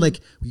 Cause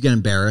like you get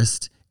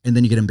embarrassed and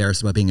then you get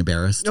embarrassed about being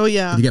embarrassed. Oh,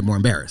 yeah. And you get more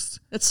embarrassed.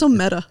 It's so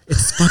meta.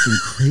 It's fucking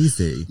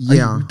crazy. Yeah.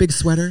 Are you a big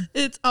sweater?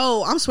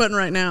 I'm sweating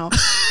right now.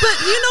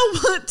 But you know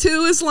what,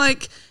 too, is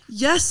like,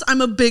 yes,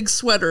 I'm a big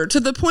sweater to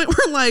the point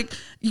where, like,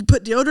 you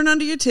put deodorant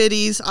under your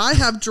titties. I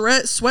have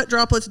sweat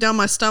droplets down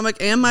my stomach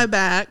and my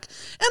back.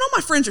 And all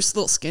my friends are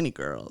little skinny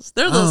girls.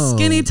 They're little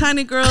skinny,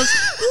 tiny girls.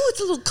 Ooh, it's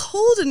a little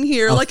cold in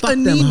here. Like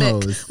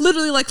anemic.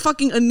 Literally like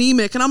fucking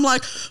anemic. And I'm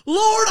like,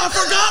 Lord, I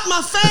forgot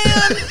my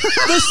fan.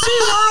 The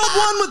SeaWorld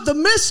one with the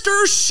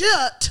Mr.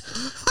 Shit.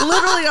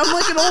 Literally, I'm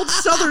like an old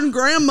Southern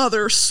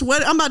grandmother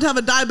sweating. I'm about to have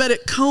a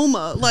diabetic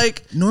coma.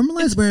 Like,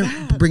 normalize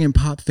bringing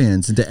pop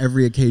fans into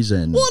every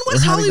occasion. Well, in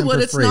West Hollywood,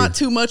 it's not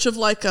too much of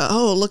like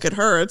look at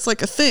her. It's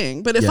like a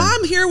thing. But if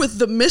I'm here with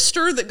the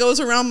mister that goes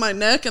around my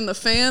neck and the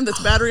fan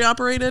that's battery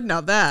operated, now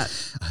that.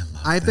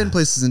 I've been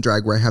places in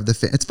drag where I have the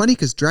fan. It's funny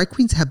because drag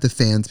queens have the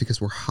fans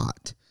because we're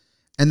hot.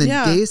 And then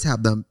gays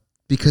have them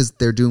because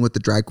they're doing what the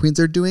drag queens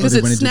are doing. Because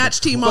it's Snatch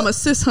Team Mama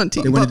Sis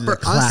Hunting. But for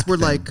us, we're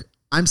like,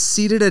 I'm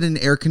seated at an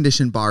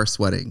air-conditioned bar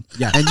sweating.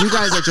 Yeah. And you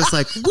guys are just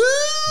like, woo!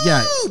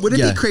 Yeah. Would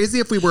it be crazy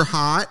if we were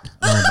hot?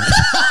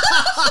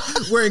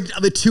 Wearing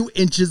the 2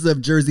 inches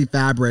of jersey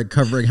fabric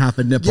covering half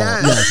a nipple.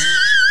 Yes.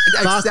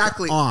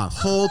 Exactly. Off.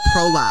 Whole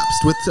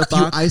prolapsed with a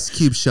few ice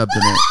cubes shoved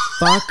in it.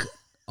 Fuck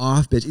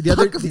off, bitch.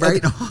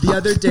 The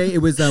other day, it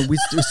was we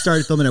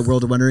started filming at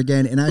World of Wonder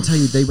again, and I tell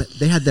you,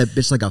 they had that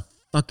bitch like a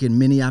fucking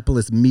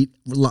Minneapolis meat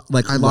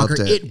like I locker.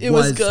 loved it. It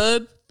was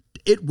good.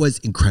 It was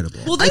incredible.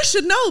 Well, they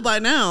should know by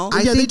now.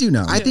 They do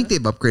know. I think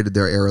they've upgraded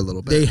their air a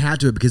little bit. They had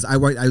to, because I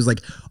was like,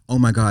 oh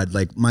my God,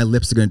 like my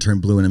lips are going to turn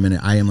blue in a minute.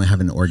 I am like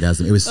having an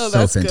orgasm. It was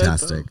so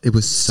fantastic. It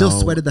was still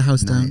sweated the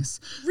house down.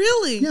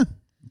 Really? Yeah.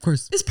 Of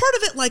course. Is part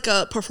of it like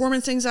a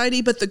performance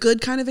anxiety, but the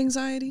good kind of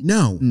anxiety?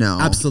 No,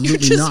 absolutely You're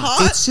just not.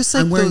 hot? It's just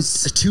like I'm wearing 2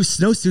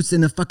 snowsuits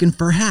and a fucking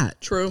fur hat.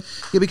 True.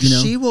 Yeah,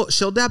 because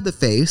she'll dab the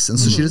face, and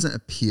so she doesn't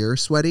appear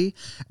sweaty.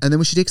 And then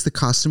when she takes the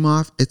costume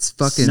off, it's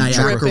fucking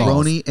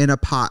macaroni in a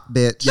pot,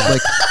 bitch. Yeah.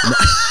 Like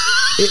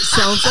it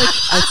sounds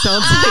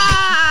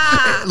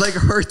like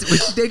her when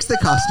she takes the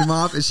costume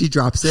off and she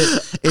drops it.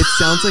 It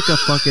sounds like a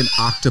fucking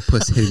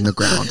octopus hitting the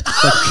ground.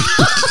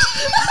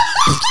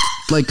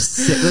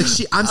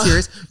 I'm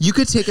serious. You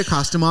could take a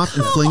costume off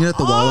and fling it at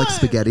the wall like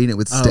spaghetti, and it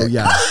would stick. Oh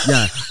yeah.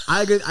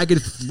 I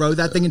could throw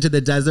that thing into the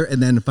desert,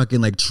 and then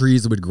fucking like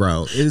trees would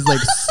grow. It is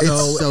like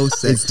it's so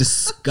sick. It's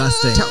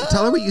disgusting.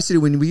 Tell her what you used to do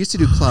when we used to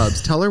do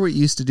clubs. Tell her what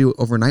you used to do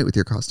overnight with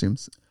your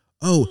costumes.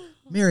 Oh,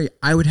 Mary,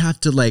 I would have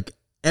to like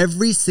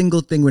every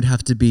single thing would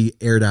have to be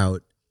aired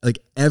out. Like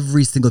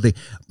every single thing.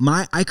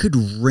 I could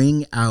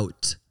wring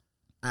out.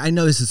 I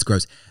know this is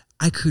gross.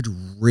 I could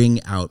wring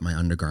out my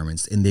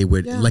undergarments, and they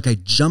would like I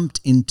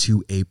jumped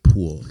into a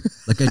pool.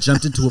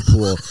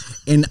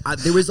 And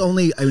there was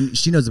only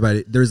she knows about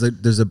it. There's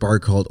a bar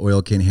called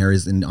Oil Can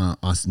Harry's in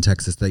Austin,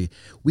 Texas. They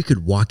had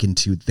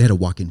a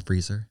walk-in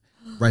freezer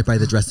right by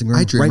the dressing room.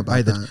 I dream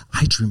about that.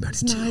 I dream about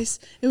it too. Nice.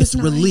 It was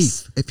nice.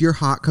 Relief. If you're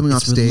hot coming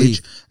off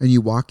stage and you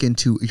walk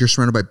into, you're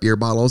surrounded by beer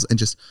bottles and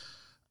just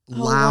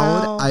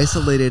loud,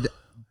 isolated.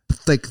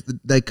 Like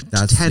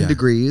 10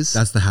 degrees.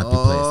 That's the happy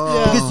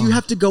place because you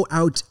have to go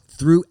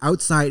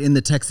outside in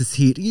the Texas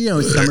heat.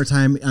 It's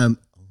summertime.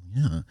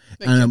 You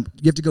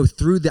have to go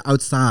through the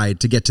outside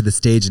to get to the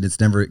stage, and it's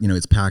never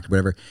it's packed,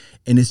 whatever.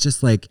 And it's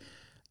just like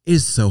it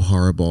is so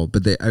horrible.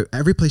 But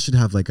every place should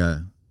have like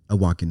a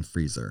walk-in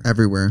freezer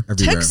everywhere.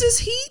 Texas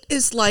heat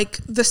is like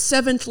the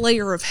 7th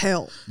layer of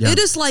hell. Yeah. It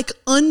is like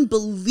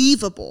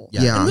unbelievable.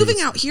 Yeah. And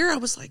moving out here, I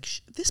was like,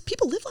 this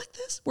people live like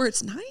this where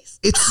it's nice.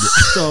 It's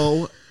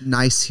so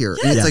nice here.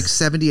 Yes. And it's like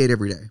 78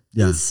 every day.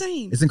 Yeah.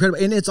 Insane. It's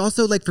incredible. And it's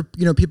also like for,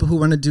 people who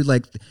want to do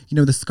like,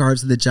 the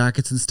scarves and the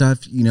jackets and stuff,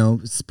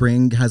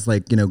 spring has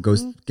like,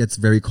 gets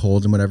very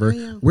cold and whatever.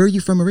 Yeah. Where are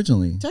you from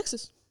originally?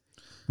 Texas.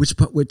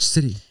 Which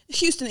city?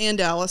 Houston and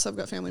Dallas. I've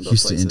got family in both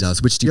Houston places. and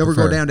Dallas. Which do you ever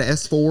prefer? Go down to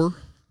S4?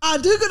 I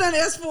do go down to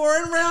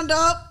S4 and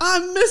Roundup. I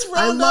miss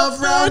Roundup. I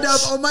love Roundup.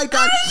 Oh my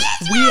God.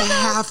 We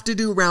have to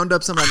do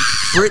Roundup sometime.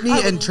 Brittany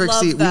and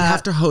Trixie, we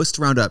have to host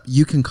Roundup.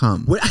 You can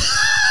come.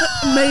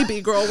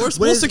 Maybe, girl.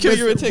 We'll secure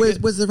you a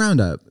ticket. What's the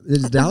Roundup?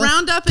 Is it Dallas?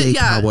 Roundup, Gay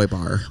Cowboy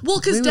Bar. Well,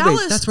 because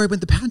Dallas. That's where I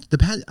went. The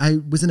pageant. I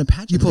was in a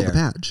pageant. You pulled the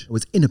badge. I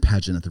was in a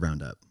pageant at the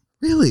Roundup.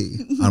 Really?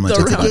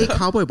 It's a gay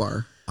cowboy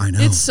bar. I know.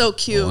 It's so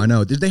cute. Oh, I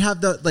know. Did they have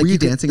the like? Were you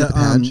dancing at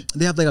the page?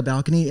 They have like a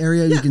balcony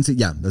area. Yeah. You can see.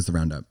 Yeah, that's the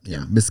Roundup.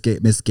 Yeah, Miss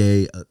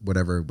Gay,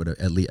 whatever,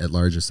 at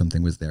large or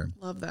something was there.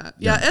 Love that.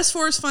 Yeah,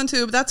 S4 is fun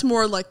too, but that's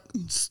more like.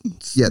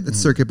 Yeah, that's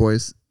Circuit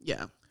Boys.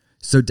 Yeah.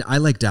 So I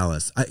like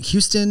Dallas.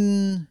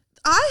 Houston.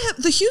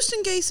 The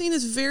Houston gay scene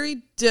is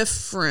very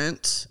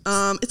different.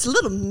 It's a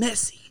little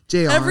messy.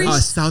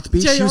 JR's. South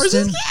Beach,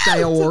 Houston.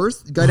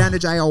 JR's. Go down to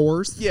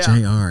JR's. Yeah.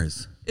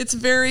 JR's. It's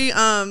very.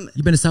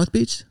 You been to South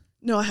Beach?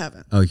 No, I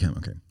haven't. Oh, you can't.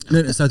 Okay.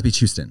 No, South Beach,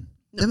 Houston.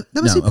 That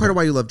must be part of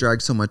why you love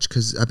drag so much,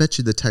 because I bet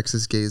you the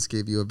Texas gays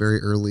gave you a very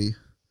early.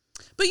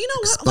 But you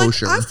know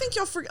exposure. what? Like, I think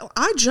y'all forget.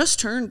 I just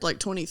turned like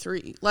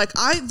 23. Like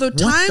What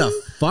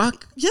the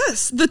fuck?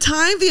 Yes,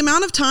 the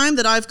amount of time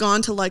that I've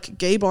gone to like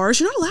gay bars,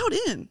 you're not allowed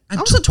in. I'm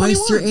I was at 21.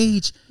 twice your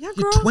age. Yeah,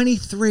 You're girl.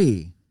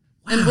 23.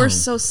 Wow. And we're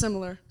so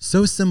similar.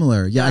 So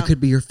similar. Yeah, I could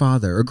be your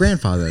father or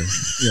grandfather.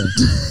 Yeah.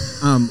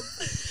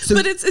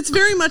 But it's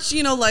very much,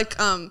 you know, like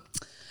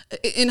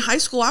in high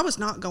school, I was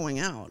not going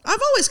out. I've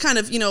always kind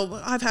of, you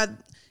know, I've had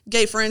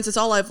gay friends. It's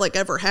all I've like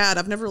ever had.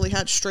 I've never really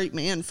had straight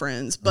man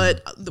friends.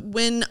 But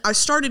when I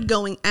started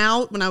going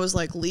out, when I was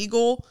like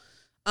legal,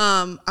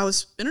 I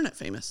was internet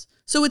famous.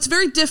 So it's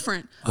very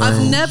different.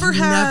 I've never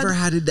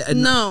had it.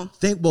 No.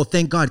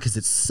 Thank God, because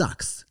it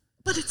sucks.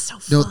 But it's so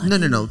fun.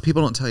 No.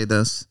 People don't tell you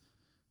this.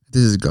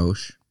 This is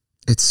gauche.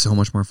 It's so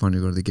much more fun to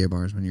go to the gay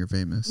bars when you're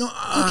famous. No,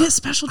 you get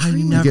special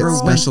treatment. You get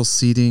special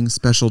seating,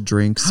 special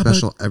drinks,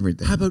 special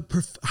everything. How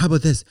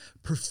about this?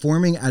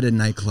 Performing at a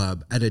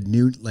nightclub, at a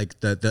new, like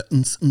the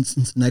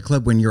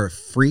nightclub when you're a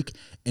freak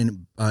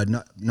and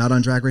not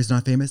on Drag Race,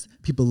 not famous,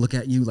 people look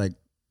at you like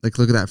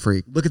look at that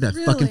freak. Look at that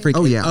fucking freak.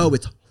 Oh, yeah. Oh,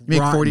 it's you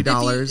make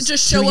 $40.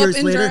 Just 2 show years up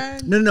in later.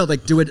 drag. No.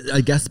 Like do it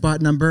a guest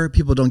spot number.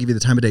 People don't give you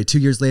the time of day. 2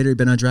 years later, you've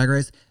been on Drag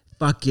Race.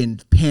 Fucking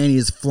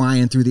panties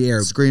flying through the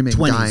air, screaming,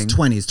 20s, dying.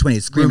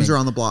 20s, screaming. Rooms are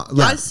on the block.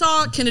 Yeah. I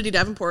saw Kennedy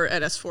Davenport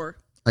at S4.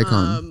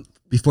 Icon.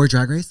 Before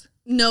Drag Race?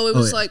 No, it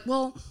was like,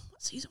 well,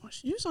 what season was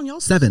she? She was on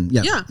y'all's 7,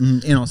 yeah. Yeah.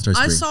 In All Stars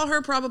 3. I saw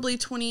her probably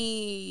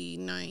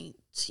 2019.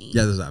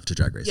 Yeah, this was after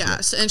Drag Race.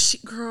 Yes, and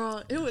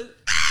it was...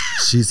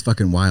 She's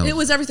fucking wild. It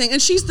was everything.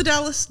 And she's the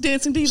Dallas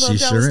Dancing Diva of She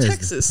Dallas, sure is.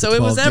 Texas. So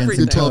it was 12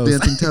 everything. 12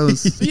 dancing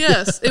toes.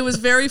 Yes, it was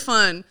very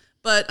fun.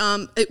 But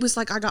it was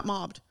like I got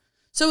mobbed.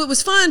 So it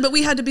was fun, but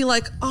we had to be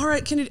like, all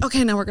right,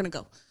 okay, now we're going to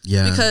go.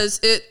 Yeah.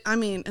 Because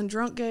and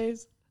drunk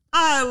gays,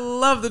 I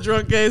love the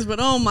drunk gays, but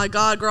oh my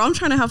God, girl, I'm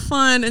trying to have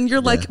fun. And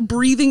you're like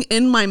breathing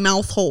in my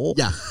mouth hole.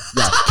 Yeah.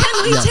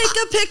 Can we take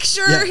a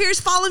picture? Yeah.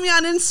 Here's follow me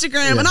on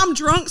Instagram. And I'm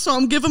drunk, so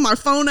I'm giving my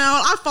phone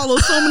out. I follow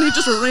so many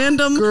just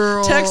random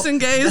texting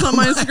gays on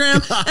my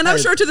Instagram. And I'm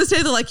sure to this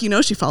day, they're like,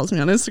 she follows me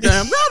on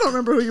Instagram. I don't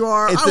remember who you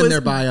are. It's in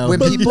their bio. When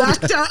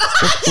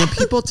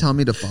people tell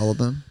me to follow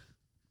them.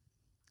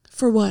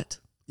 For what?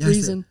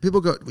 Reason.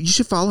 People go, you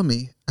should follow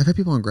me. I've had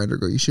people on Grindr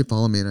go, you should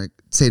follow me, and I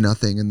say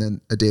nothing, and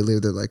then a day later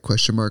they're like,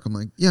 question mark. I'm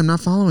like, yeah, I'm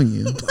not following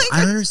you. I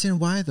don't understand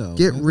why though.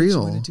 Get why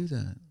real. Would you want to do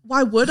that?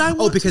 Why would I?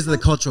 Want because of the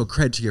cultural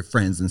cred to your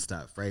friends and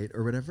stuff, right,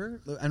 or whatever.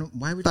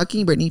 Why would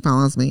fucking Brittany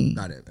follows me?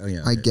 Got it. Oh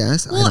yeah. I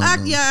guess. Well, I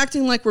don't know.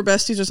 acting like we're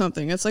besties or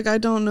something. It's like I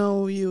don't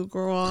know you,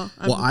 girl.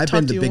 I've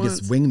been the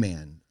biggest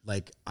wingman.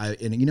 Like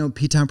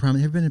P-Town, have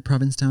you ever been in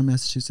Provincetown,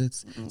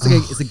 Massachusetts?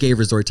 It's a gay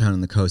resort town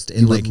on the coast,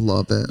 and you like would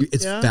love it.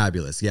 It's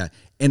fabulous, yeah.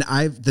 And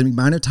the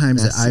amount of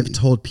times that I've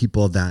told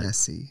people that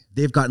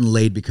they've gotten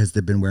laid because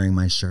they've been wearing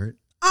my shirt.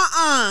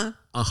 I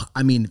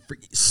mean, for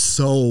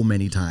so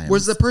many times.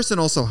 Was the person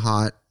also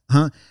hot?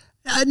 Huh?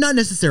 Not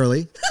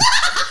necessarily.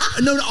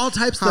 No, all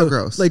types. How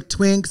gross? Like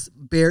twinks,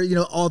 bear,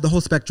 all the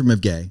whole spectrum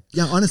of gay.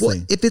 Yeah, honestly.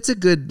 Well, if it's a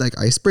good like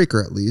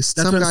icebreaker, at least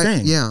that's what I'm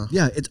saying. Yeah,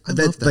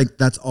 That's like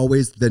that's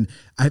always been.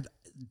 I've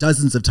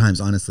dozens of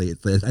times. Honestly, I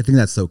think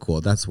that's so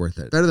cool. That's worth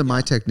it. Better than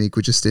my technique,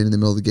 which is standing in the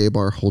middle of the gay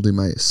bar holding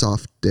my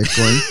soft dick,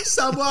 going,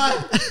 "Someone,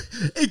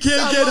 it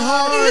can't get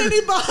hard.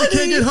 Anybody. It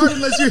can't get hard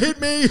unless you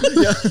hit me."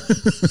 Yeah.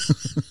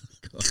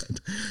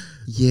 God.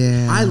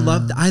 Yeah, I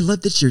love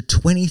that you're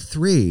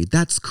 23.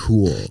 That's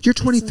cool. You're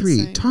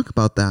 23. Talk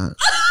about that.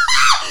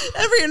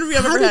 Every interview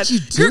I've ever had. How did you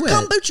do You're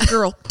kombucha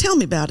girl. Tell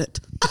me about it.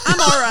 I'm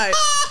all right.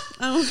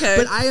 I'm okay.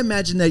 But I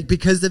imagine that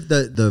because of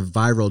the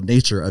viral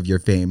nature of your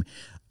fame,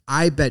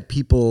 I bet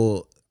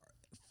people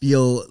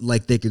feel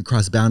like they can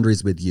cross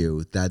boundaries with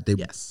you that they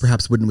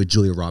perhaps wouldn't with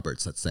Julia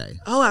Roberts, let's say.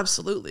 Oh,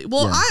 absolutely.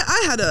 Well,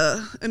 I had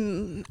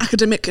an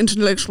academic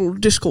intellectual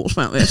discourse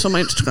about this on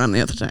my Instagram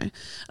the other day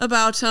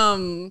about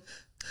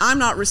I'm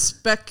not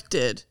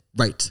respected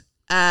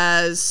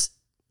as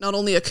not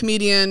only a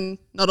comedian,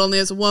 not only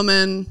as a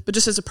woman, but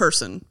just as a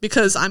person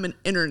because I'm an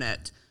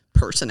internet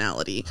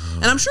personality.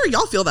 And I'm sure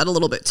y'all feel that a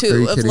little bit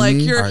too. Of like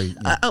me? You're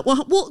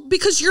well,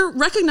 because you're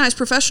recognized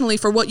professionally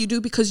for what you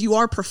do because you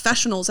are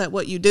professionals at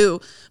what you do.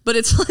 But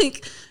it's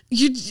like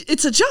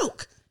it's a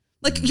joke.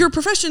 Like your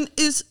profession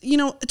is,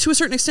 to a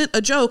certain extent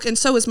a joke, and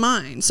so is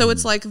mine. So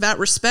it's like that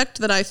respect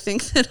that I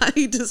think that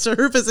I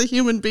deserve as a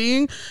human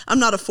being, I'm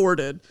not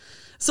afforded.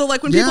 So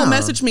like when people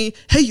message me,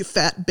 "Hey, you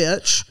fat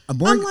bitch," I'm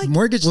like,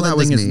 mortgage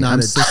lending is not.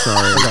 I'm so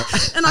sorry.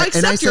 And I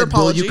accept your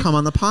apology. Will you come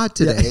on the pod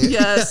today?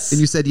 Yes.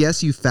 And you said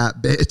yes, you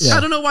fat bitch. I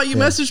don't know why you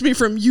messaged me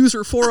from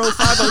user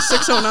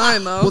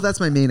 4050609 though. Well, that's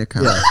my main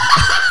account. Yeah.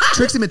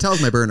 Trixie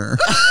Mattel's my burner.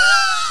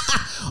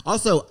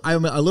 Also,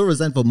 I'm a little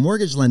resentful.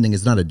 Mortgage lending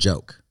is not a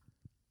joke.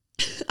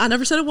 I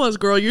never said it was,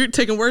 girl. You're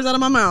taking words out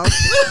of my mouth.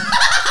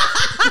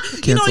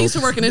 I used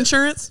to work in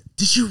insurance.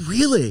 Did you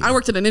really? I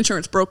worked at an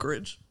insurance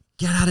brokerage.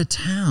 Get out of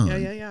town.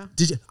 Yeah.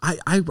 Did you?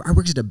 I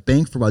worked at a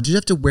bank for a while. Did you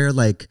have to wear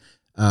like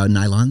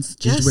nylons?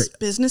 Yes,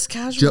 business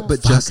casual.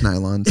 But just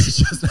nylons,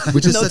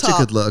 which is such a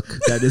good look.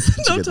 That is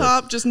such a good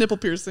top, look. just nipple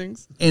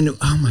piercings. And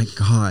oh my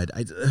God,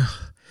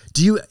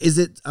 do you? Is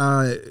it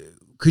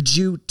could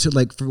you,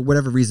 for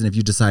whatever reason, if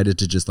you decided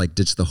to just like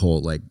ditch the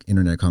whole like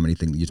internet comedy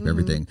thing, YouTube,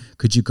 everything,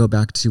 could you go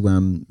back to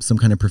some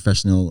kind of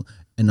professional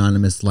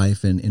anonymous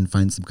life and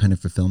find some kind of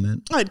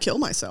fulfillment? I'd kill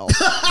myself.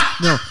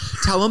 No,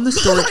 tell him the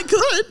story. I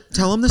could.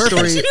 Tell him the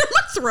story. Did you hear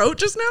my throat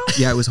just now?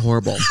 Yeah, it was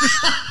horrible.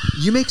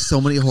 You make so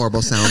many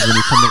horrible sounds when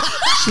you come to.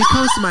 She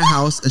comes to my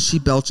house and she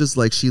belches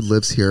like she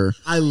lives here.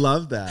 I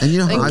love that. And you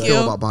know how Thank I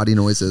feel you. about body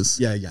noises.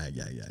 Yeah.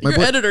 Your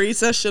editor eats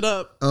that shit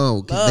up.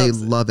 Oh, they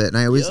love it. And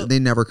I always, they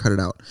never cut it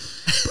out.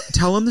 But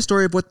tell them the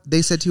story of what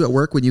they said to you at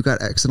work when you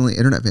got accidentally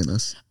internet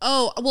famous.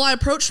 Oh, well, I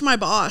approached my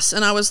boss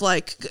and I was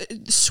like,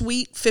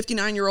 sweet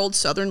 59-year-old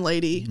Southern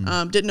lady,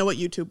 didn't know what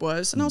YouTube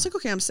was. And I was like,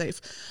 okay, I'm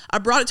safe. I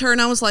brought it to her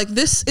and I was like,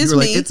 this is You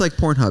were me. like, it's like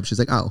Pornhub. She's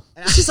like, oh.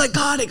 She's like,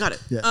 got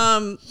it. Yeah.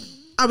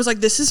 I was like,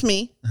 this is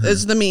me. This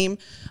is the meme.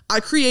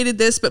 I created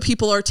this, but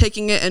people are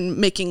taking it and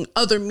making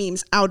other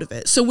memes out of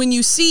it. So when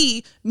you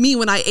see me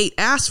when I ate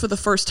ass for the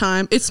first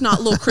time, it's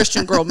not little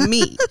Christian girl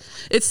me.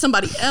 It's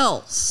somebody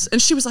else.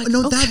 And she was like,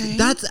 no, okay.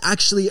 that's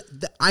actually,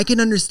 I can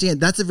understand.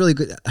 That's a really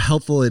good,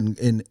 helpful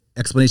in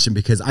explanation,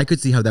 because I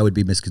could see how that would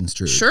be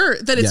misconstrued. Sure,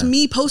 that it's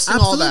me posting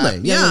all that.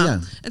 Absolutely.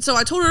 Yeah. And so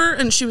I told her,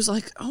 and she was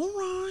like, all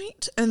right.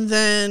 And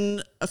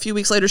then a few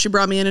weeks later, she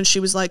brought me in and she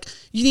was like,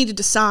 you need to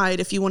decide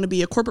if you want to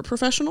be a corporate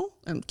professional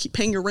and keep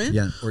paying your rent,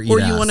 or you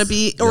want to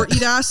be, or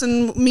eat ass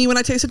and me when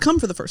I tasted cum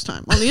for the first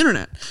time on the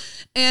internet.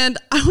 And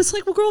I was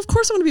like, well, girl, of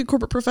course I want to be a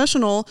corporate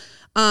professional.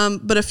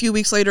 But a few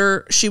weeks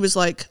later, she was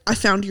like, I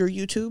found your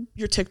YouTube,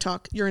 your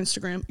TikTok, your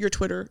Instagram, your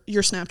Twitter,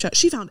 your Snapchat.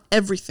 She found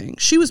everything.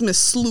 She was Miss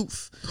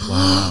Sleuth.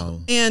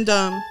 Wow. And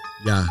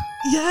yeah.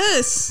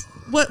 yes.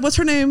 What's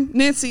her name?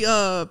 Nancy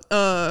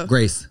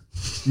Grace.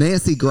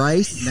 Nancy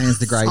Grace.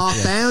 I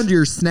found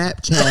your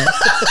Snapchat.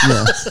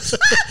 Yeah.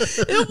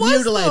 It was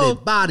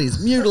mutilated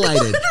bodies,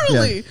 mutilated.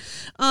 Literally.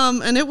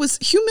 Yeah. And it was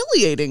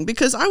humiliating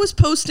because I was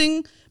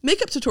posting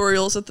makeup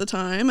tutorials at the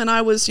time and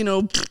I was,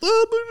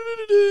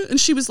 and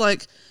she was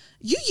like,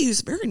 you use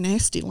very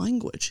nasty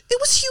language. It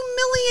was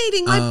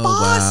humiliating. My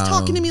boss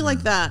talking to me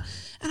like that.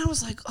 And I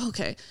was like,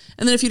 okay.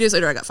 And then a few days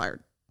later I got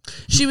fired.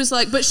 She was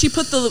like, but she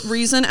put the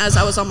reason as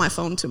I was on my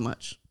phone too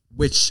much.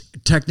 Which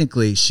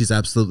technically she's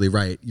absolutely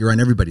right. You're on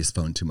everybody's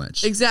phone too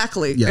much.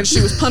 Exactly. Yeah. And she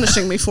was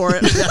punishing me for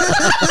it.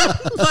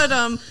 But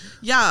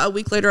a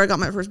week later I got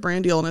my first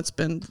brand deal and it's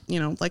been,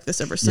 like this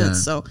ever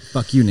since. So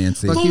fuck you,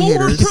 Nancy. Fuck the you,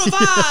 Lord haters.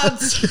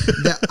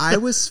 provides. I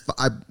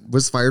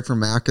was fired from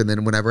Mac, and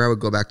then whenever I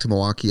would go back to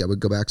Milwaukee, I would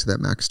go back to that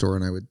Mac store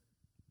and I would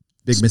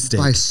big mistake.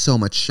 buy so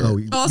much shit. I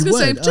was going to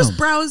say, just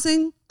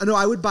browsing. No,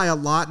 I would buy a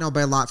lot, and I'll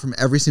buy a lot from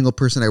every single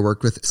person I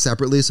worked with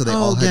separately, so they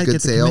all had good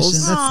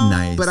sales. That's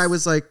nice. But I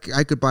was like,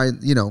 I could buy,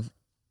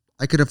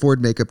 I could afford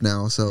makeup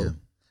now, so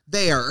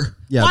there.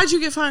 Yeah. Why'd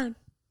you get fired?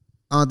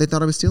 They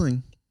thought I was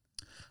stealing.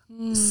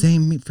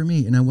 Same for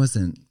me, and I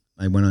wasn't.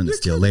 I went on to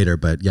steal later,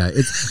 but yeah,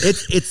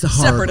 it's hard.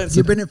 Separate incident.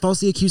 You've been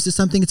falsely accused of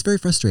something. It's very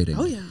frustrating.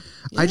 Oh, yeah.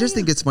 I just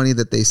think it's funny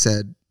that they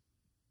said.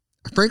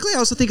 Frankly, I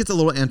also think it's a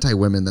little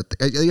anti-women. That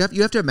you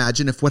have to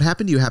imagine if what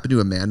happened to you happened to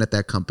a man at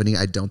that company.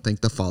 I don't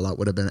think the fallout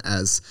would have been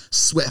as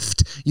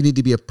swift. You need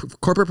to be a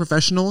corporate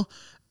professional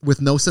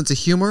with no sense of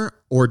humor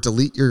or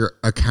delete your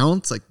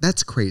accounts. Like,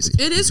 that's crazy.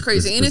 It is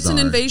crazy. And it's an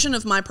invasion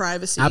of my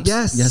privacy.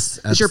 Yes.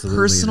 It's your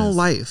personal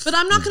life. But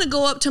I'm not going to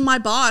go up to my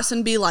boss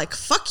and be like,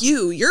 fuck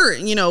you.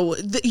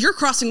 You're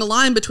crossing the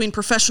line between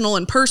professional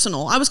and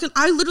personal.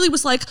 I literally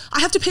was like, I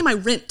have to pay my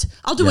rent.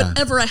 I'll do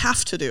whatever I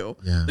have to do.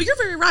 Yeah. But you're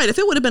very right. If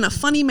it would have been a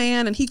funny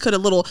man and he could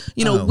have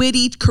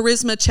witty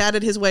charisma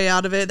chatted his way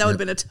out of it, that would have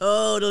been a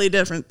totally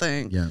different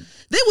thing. Yeah.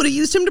 They would have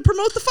used him to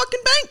promote the fucking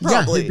bank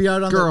probably. Yeah, he'd be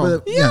out on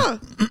Girl. We know.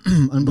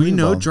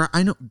 Unbelievable.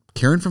 I know.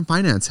 Karen from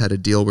finance had a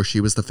deal where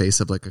she was the face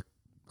of like a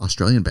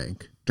Australian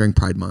bank during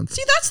Pride Month.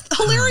 See, that's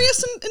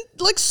hilarious and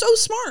like so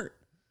smart.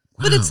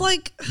 Wow. But it's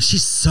like,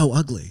 she's so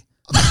ugly.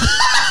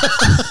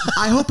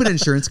 I hope an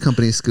insurance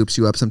company scoops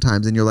you up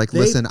sometimes and you're like,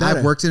 listen,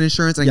 I've worked in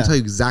insurance. I can tell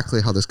you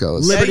exactly how this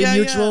goes. Liberty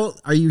Mutual.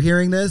 Are you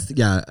hearing this?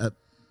 Yeah.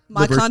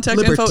 My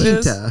contact info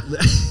is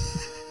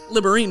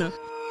Liberina.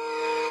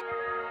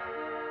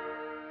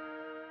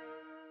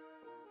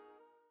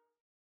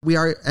 We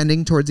are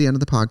ending towards the end of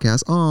the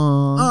podcast.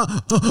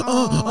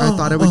 I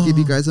thought I would give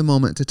you guys a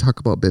moment to talk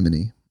about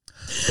Bimini.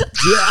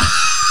 Yeah.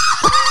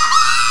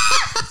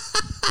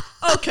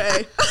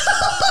 Okay.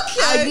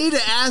 I need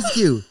to ask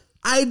you.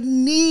 I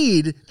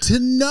need to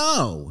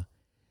know.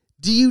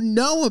 Do you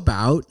know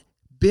about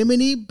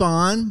Bimini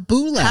Bon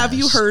Boulash? Have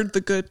you heard the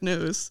good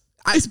news?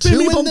 It's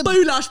Bimini Bon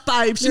Boulash,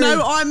 babes. You know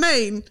what I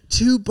mean?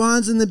 2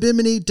 bonds in the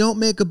Bimini don't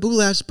make a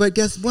goulash, but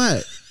guess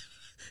what?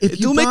 If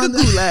you make a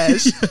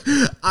goulash.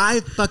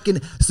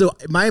 So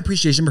my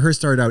appreciation for her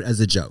started out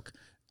as a joke.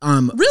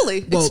 Really?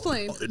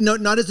 Explain. No,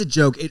 not as a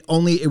joke. It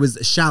was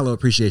shallow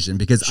appreciation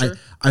because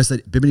I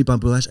said, Bimini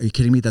Bambulash, are you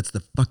kidding me? That's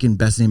the fucking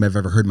best name I've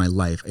ever heard in my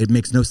life. It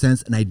makes no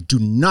sense. And I do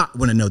not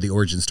want to know the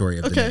origin story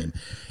of the name.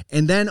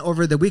 And then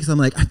over the weeks, I'm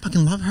like, I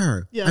fucking love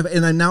her. Yeah.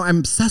 And now I'm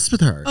obsessed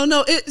with her. Oh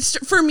no.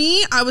 For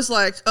me, I was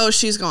like, oh,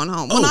 she's going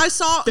home. When I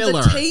saw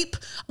the tape,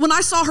 when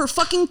I saw her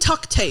fucking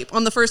tuck tape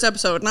on the first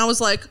episode, and I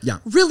was like,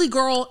 really,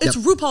 girl? It's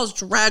RuPaul's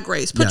Drag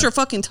Race. Put your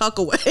fucking tuck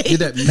away.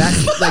 That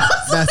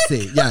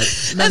messy. Yeah.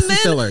 Messy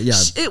filler. Yeah.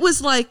 It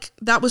was like,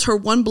 that was her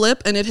one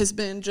blip, and it has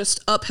been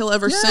just uphill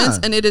ever since.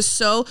 And it is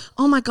so,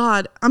 oh my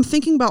God, I'm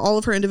thinking about all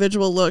of her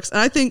individual looks. And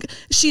I think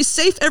she's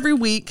safe every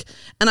week.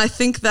 And I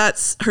think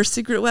that's her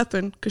secret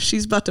weapon because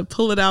she's about to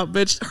pull it out,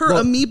 bitch. Her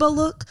amoeba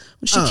look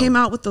when she came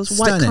out with those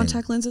white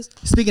contact lenses.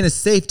 Speaking of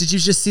safe, did you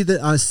just see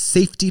the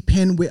safety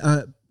pin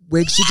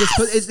wig she just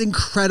put? It's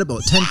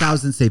incredible.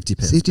 10,000 safety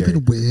pins. Safety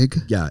pin wig.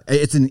 Yeah,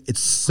 it's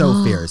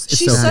so fierce. It's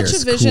she's so such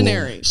fierce. a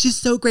visionary. Cool. She's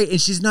so great, and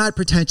she's not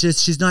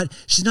pretentious. She's not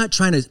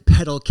trying to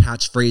peddle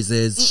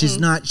catchphrases.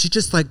 Mm-mm. She's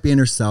just like being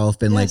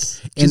herself and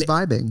she's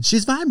vibing.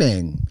 She's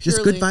vibing.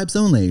 Just good vibes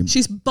only.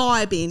 She's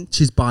vibing.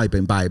 She's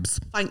vibing vibes.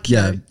 Thank you.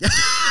 Yeah.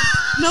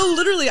 No,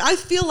 literally, I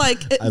feel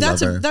like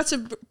that's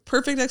a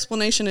perfect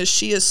explanation. Is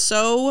she is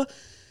so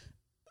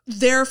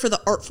there for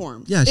the art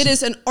form. Yeah, it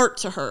is an art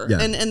to her,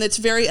 and it's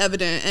very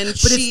evident.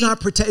 But it's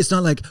not it's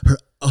not like her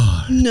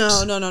art.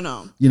 No.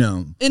 You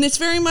know, and it's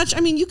very much. I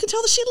mean, you can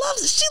tell that she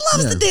loves it. She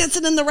loves the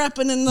dancing and the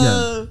rapping and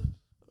the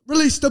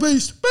release the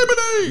beast,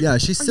 baby. Yeah,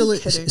 she's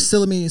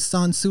Silami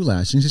San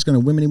Sulash, and she's gonna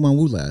Wimini Wan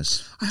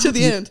Wulash to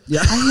the end. Yeah,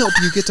 I hope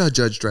you get to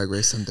judge Drag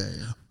Race someday.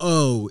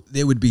 Oh,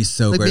 it would be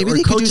so great. Maybe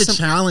they could do a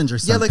challenge or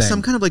something. Yeah, like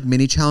some kind of like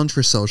mini challenge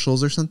for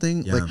socials or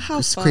something. Yeah. Like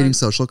just creating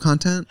social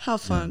content. How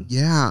fun.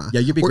 Yeah.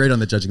 Yeah, you'd be great on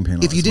the judging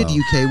panel. If you did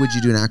UK, would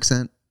you do an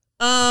accent?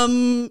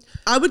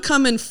 I would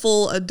come in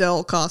full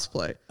Adele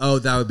cosplay. Oh,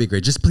 that would be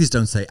great. Just please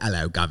don't say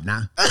hello,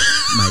 governor.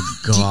 My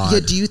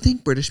God. Do you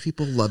think British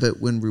people love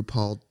it when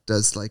RuPaul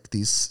does like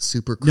these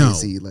super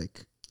crazy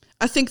like?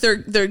 I think they're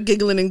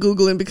giggling and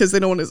googling because they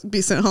don't want to be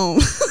sent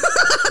home.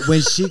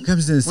 When she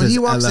comes in and says, when he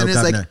walks hello, in,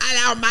 governor. Is like,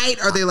 hello,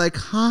 mate. Are they like,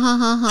 ha ha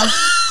ha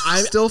ha?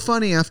 I'm still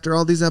funny after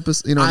all these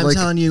episodes. You know, I'm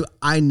telling you,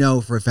 I know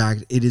for a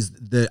fact it is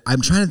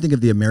I'm trying to think of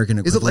the American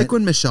equivalent. Is it like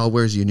when Michelle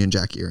wears Union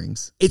Jack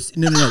earrings? It's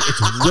no.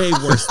 It's way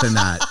worse than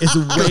that. It's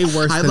way worse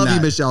than that. I love you,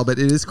 Michelle, but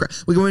it is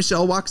when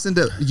Michelle walks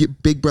into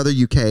Big Brother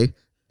UK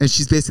and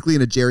she's basically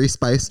in a Jerry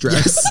Spice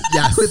dress.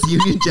 Yes. With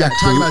Union Jack.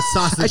 Talking about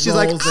sausage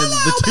rolls and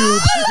the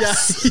tube. Yeah.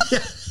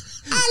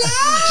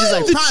 She's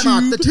like,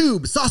 Primark, the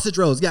tube, sausage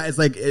rolls. Yeah, it's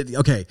like,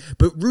 okay.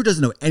 But Ru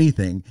doesn't know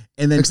anything.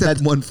 And then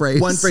except one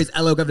phrase. One phrase,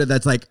 hello, governor,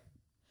 that's like,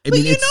 but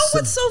you know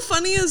what's so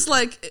funny is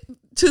like,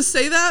 to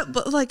say that,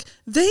 but like,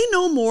 they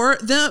know more,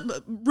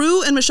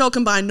 Ru and Michelle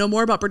combined know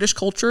more about British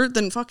culture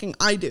than fucking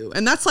I do.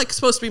 And that's like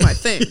supposed to be my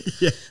thing.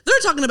 They're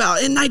talking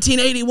about, in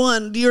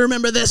 1981, do you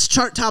remember this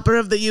chart topper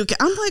of the UK?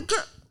 I'm like,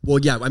 girl. Well,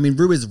 yeah, I mean,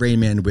 Ru is Rain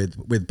Man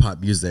with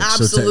pop music.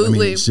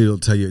 Absolutely. She'll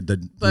tell you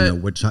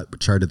what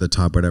chart at the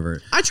top, whatever.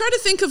 I try to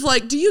think of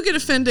like, do you get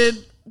offended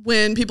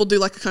when people do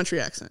like a country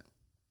accent?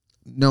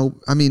 No,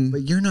 I mean,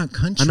 but you're not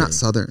country. I'm not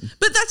Southern.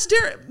 But that's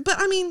but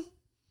I mean,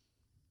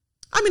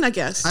 I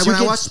guess. When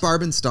I watched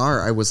Barb and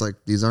Star, I was like,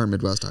 these aren't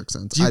Midwest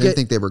accents. I didn't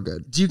think they were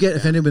good. Do you get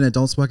offended when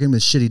adults walk in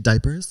with shitty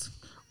diapers?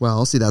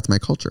 Well, see, that's my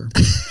culture.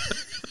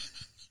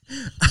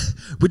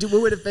 What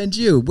would offend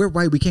you? We're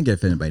white. We can't get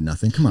offended by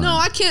nothing. Come on. No,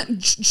 I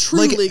can't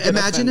truly get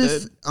imagine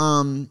offended.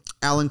 If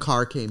Alan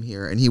Carr came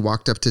here and he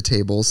walked up to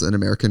tables in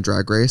American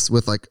Drag Race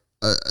with like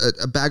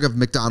a bag of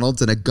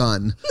McDonald's and a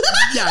gun.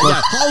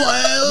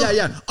 Hello.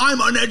 Yeah.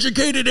 I'm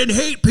uneducated and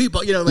hate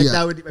people. You know, like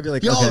that would I'd be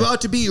like, y'all about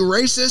to be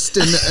racist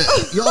and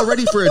y'all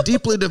ready for a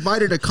deeply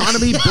divided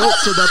economy built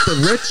so that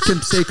the rich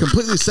can stay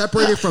completely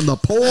separated from the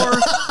poor.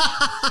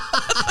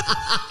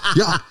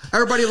 Yeah,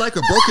 everybody like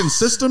a broken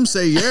system?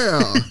 Say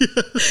yeah.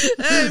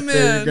 Hey,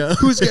 man.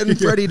 Who's getting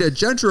ready to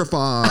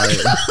gentrify?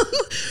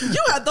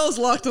 You had those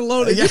locked and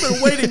loaded. You've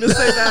been waiting to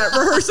say that,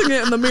 rehearsing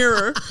it in the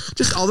mirror.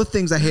 Just all the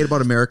things I hate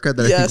about America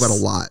that I think about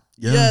a lot.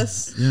 Yeah.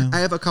 Yes. Yeah. I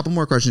have a couple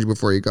more questions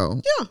before you go.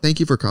 Yeah.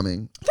 Thank you for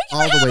coming. Thank you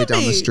all for the way having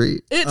down me. the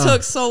street. It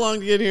took so long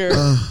to get here.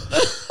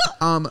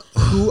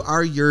 Who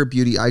are your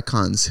beauty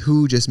icons?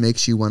 Who just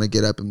makes you want to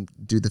get up and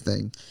do the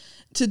thing?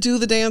 To do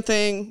the damn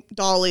thing,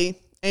 Dolly,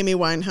 Amy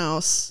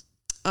Winehouse.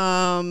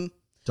 Dolly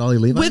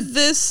Levi? With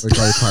this. Or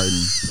Dolly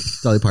Parton?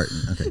 Dolly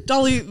Parton. Okay.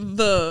 Dolly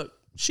the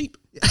sheep.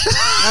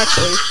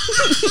 Actually.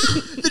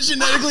 The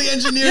genetically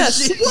engineered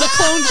sheep. The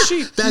cloned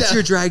sheep. That's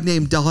your drag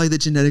name, Dolly the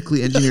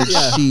genetically engineered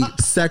sheep.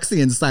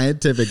 Sexy and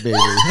scientific, baby.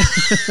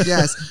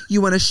 Yes.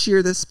 You want to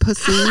shear this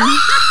pussy?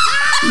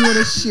 You want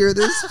to shear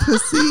this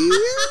pussy?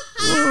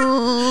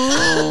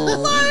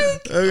 Oh.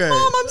 Okay.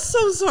 Mom, I'm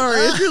so sorry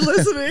if you're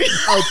listening.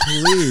 Oh,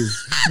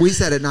 please. We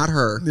said it, not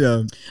her.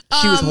 Yeah.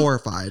 She was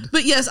horrified.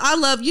 But yes, I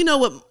love, you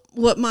know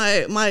what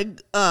my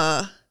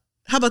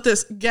how about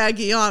this?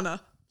 Gagiana.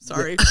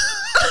 Sorry.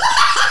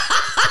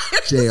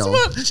 Jail.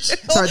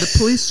 Sorry, the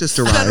police just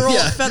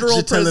arrived.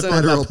 Federal prison.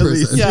 Federal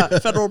prison. Yeah,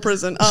 federal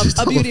prison.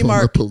 A beauty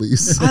mark. The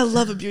police. I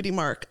love a beauty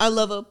mark. I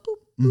love a boop,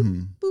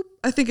 boop, boop.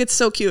 I think it's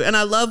so cute. And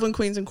I love when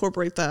queens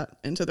incorporate that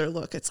into their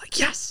look. It's like,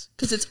 yes,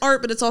 because it's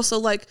art, but it's also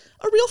like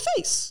a real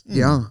face.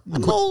 Yeah. A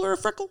mole or a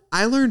freckle.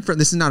 I learned from,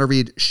 this is not a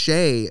read,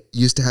 Shay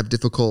used to have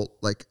difficult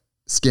like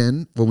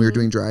skin when we were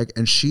doing drag,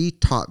 and she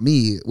taught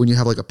me when you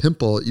have like a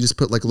pimple, you just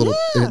put like a little,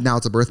 and now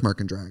it's a birthmark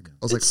in drag. I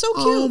was like, so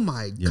cute. Oh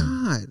my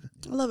God.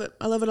 I love it.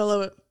 I love it. I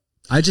love it.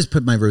 I just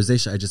put my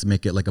rosacea, I just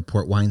make it like a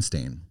port wine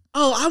stain.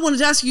 Oh, I wanted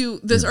to ask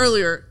you this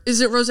earlier.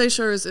 Is it rosacea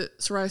or is it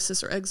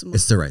psoriasis or eczema?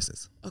 It's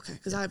psoriasis. Okay,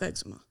 because I have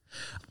eczema.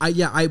 I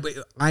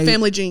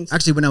Family genes.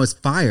 Actually, when I was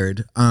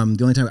fired, the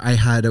only time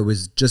I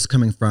was just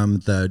coming from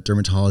the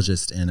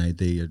dermatologist, and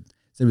they said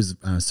it was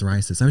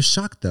psoriasis. I was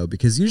shocked though,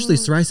 because usually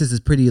psoriasis is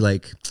pretty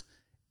like,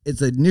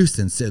 it's a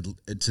nuisance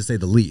to say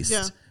the least.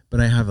 Yeah. But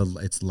I have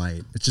it's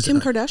light. It's just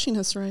Kim Kardashian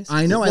has psoriasis.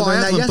 I know. Well,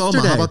 I learned that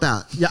yesterday. How about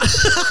that? Yeah.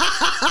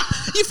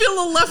 You feel a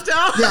little left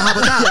out. Yeah. How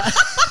about that?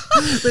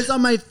 But it's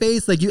on my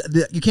face. Like you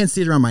can't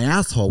see it around my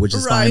asshole, which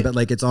is fine. But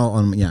like it's all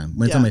on. Yeah.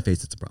 When it's on my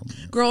face, it's a problem.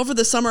 Girl, over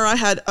the summer I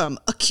had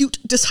acute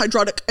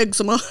dyshydrotic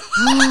eczema.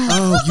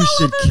 Oh, you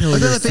should kill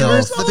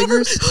yourself. The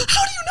fingers?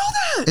 How do you know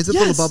that? Is it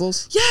little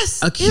bubbles?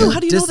 Yes. Acute how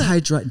do you know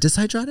that?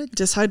 Dyshydrotic?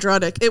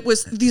 Dyshydrotic. It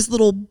was these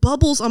little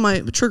bubbles on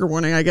my, trigger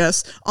warning, I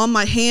guess, on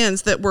my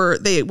hands that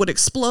they would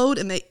explode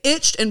and they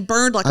itched and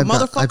burned like a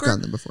motherfucker. I've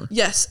gotten them before.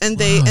 Yes, and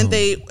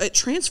it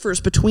transfers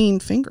between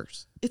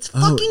fingers. It's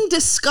fucking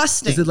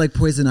disgusting. Is it like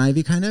poison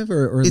ivy kind of,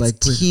 or it's like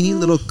teeny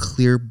little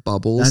clear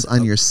bubbles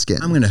on your skin?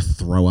 I'm gonna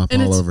throw up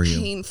all over you.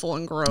 It's painful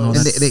and gross. Oh,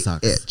 and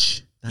they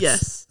itch.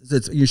 Yes.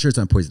 You're sure it's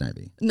not poison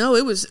ivy? No,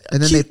 it was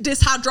acute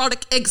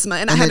dyshydrotic eczema,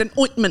 and I had an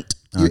ointment.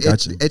 You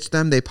itch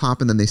them, they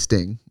pop, and then they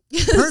sting.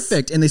 Yes.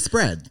 Perfect, and they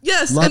spread.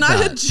 Yes, and I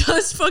had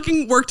just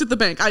fucking worked at the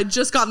bank. I had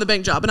just gotten the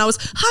bank job, and I was,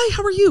 hi,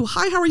 how are you?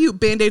 Hi, how are you?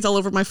 Band-Aids all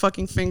over my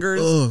fucking fingers.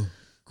 Oh,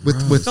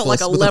 with felt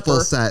like a leper. A full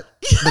set,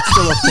 but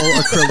still a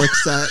full acrylic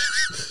set.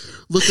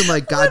 Looking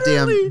like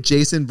goddamn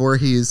Jason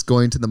Voorhees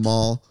going to the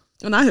mall.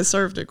 And I had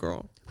served it,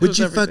 girl. Would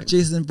you fuck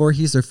Jason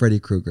Voorhees or Freddy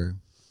Krueger?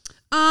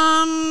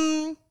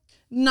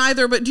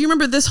 Neither, but do you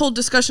remember this whole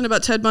discussion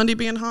about Ted Bundy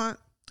being hot?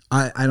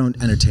 I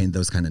don't entertain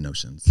those kind of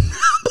notions.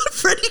 But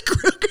Freddy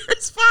Krueger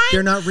is fine.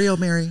 They're not real,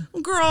 Mary.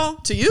 Girl,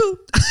 to you.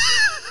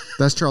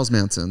 That's Charles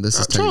Manson. This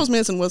is Charles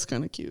Manson was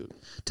kind of cute.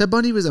 Ted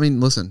Bundy was,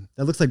 listen.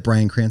 That looks like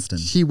Bryan Cranston.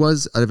 He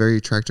was a very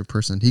attractive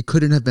person. He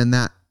couldn't have been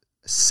that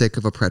sick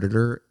of a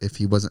predator if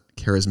he wasn't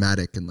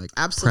charismatic and like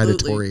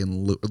predatory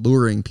and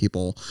luring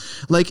people.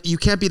 Like you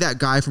can't be that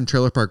guy from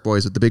Trailer Park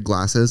Boys with the big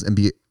glasses and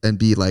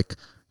be like,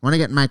 want to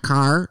get in my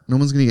car? No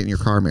one's gonna get in your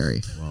car,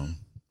 Mary. Well,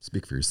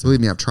 speak for yourself.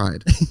 Believe me, I've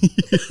tried.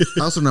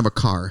 I also don't have a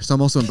car, so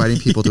I'm also inviting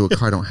people to a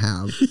car I don't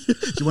have.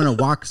 Do you want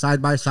to walk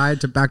side by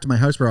side back to my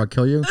house where I'll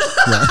kill you?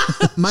 Yeah.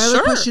 My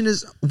other question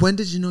is, when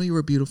did you know you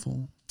were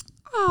beautiful?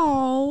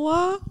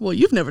 Oh, well,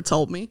 you've never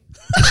told me.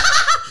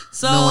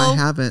 So no, I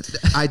haven't.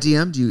 I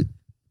DM'd you.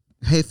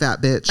 Hey,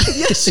 fat bitch.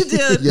 Yes, you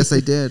did. Yes,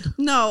 I did.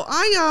 No,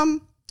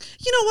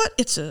 you know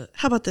what?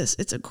 How about this?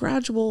 It's a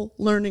gradual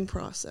learning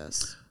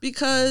process,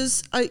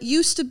 because I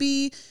used to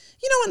be,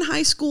 in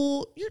high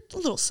school, you're a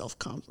little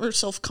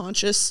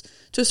self-conscious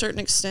to a certain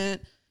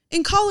extent.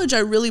 In college, I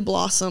really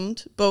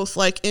blossomed both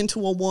like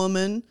into a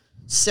woman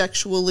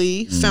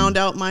sexually, found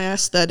out my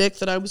aesthetic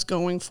that I was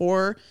going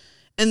for.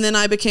 And then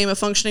I became a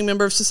functioning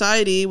member of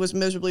society, was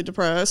miserably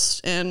depressed,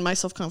 and my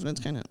self-confidence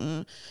kind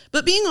of,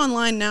 But being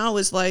online now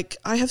is like,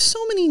 I have so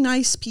many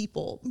nice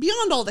people,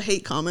 beyond all the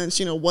hate comments,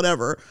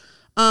 whatever.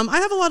 I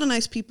have a lot of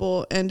nice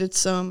people, and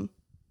it's, it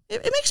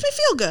makes me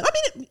feel good. I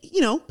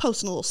mean,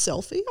 posting a little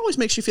selfie always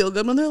makes you feel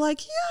good when thare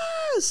like,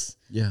 yes.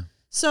 Yeah.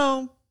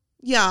 So,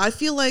 yeah, I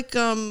feel like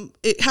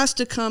it has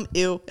to come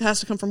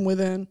from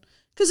within.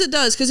 Because it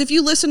does. Because if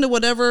you listen to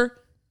whatever...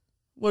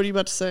 What are you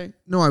about to say?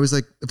 No, I was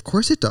like, of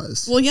course it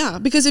does. Well, yeah,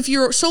 because if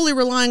you're solely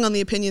relying on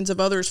the opinions of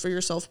others for your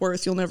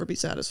self-worth, you'll never be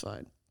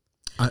satisfied.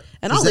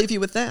 And I'll leave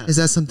you with that. Is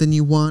that something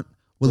you want?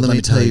 Well, let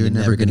me tell you, you're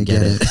never going to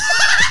get it.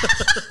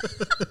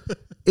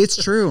 It's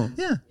true.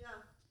 Yeah.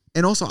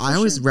 And also, I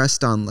always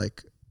rest on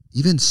like,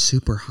 even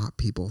super hot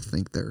people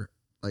think they're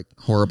like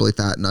horribly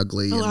fat and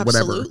ugly and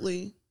whatever.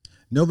 Absolutely.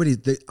 Nobody,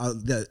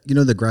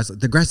 the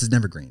grass is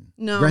never green.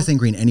 No. Grass ain't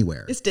green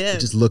anywhere. It's dead. It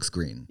just looks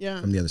green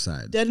from the other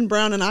side. Dead and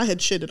brown, and I had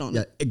shitted on it.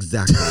 Yeah,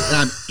 exactly. And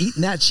I'm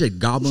eating that shit,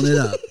 gobbling it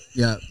up.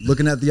 Yeah,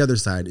 looking at the other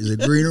side. Is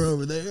it greener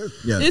over there?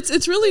 Yeah.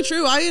 It's really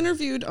true. I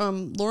interviewed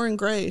Lauren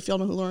Gray, if y'all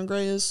know who Lauren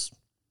Gray is.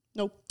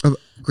 Nope.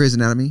 Grey's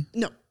Anatomy?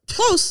 No.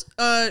 Close.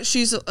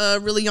 She's a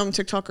really young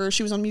TikToker.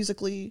 She was on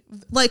Musical.ly.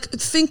 Like,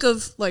 think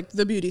of like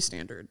the beauty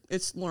standard.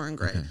 It's Lauren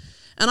Gray. Okay.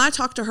 And I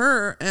talked to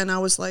her, and I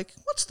was like,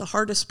 what's the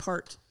hardest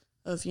part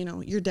of,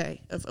 your day,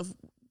 of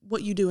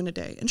what you do in a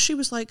day? And she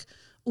was like,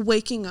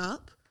 waking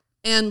up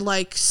and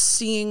like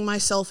seeing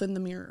myself in the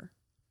mirror.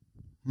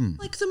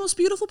 Like the most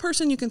beautiful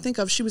person you can think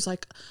of. She was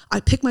like,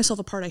 I pick myself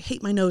apart. I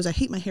hate my nose. I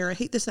hate my hair. I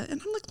hate this, that.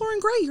 And I'm like, Lauren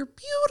Gray, you're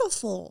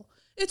beautiful.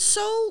 It's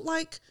so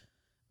like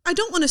I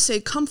don't want to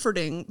say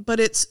comforting, but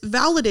it's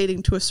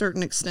validating to a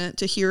certain extent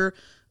to hear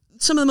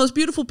some of the most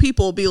beautiful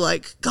people be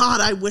like,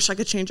 God, I wish I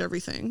could change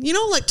everything. You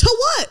know, like, to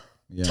what?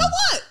 Yeah. To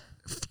what?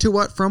 To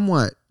what? From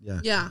what?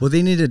 Yeah. Well,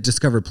 they need to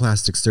discover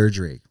plastic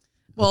surgery.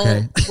 Well,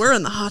 okay. We're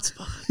in the hot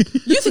spot.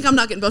 You think I'm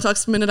not getting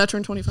Botox the minute I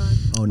turn 25?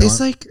 Oh, no. It's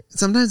like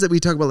sometimes that we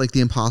talk about like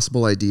the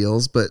impossible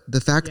ideals, but the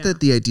fact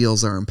that the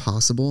ideals are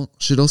impossible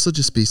should also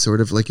just be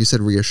sort of, like you said,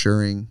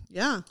 reassuring.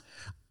 Yeah.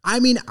 I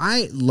mean,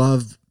 I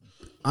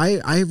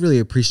really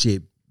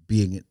appreciate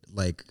being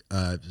like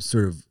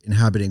sort of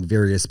inhabiting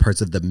various parts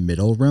of the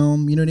middle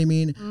realm. You know what I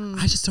mean?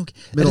 I just don't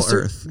Middle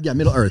Earth. Yeah,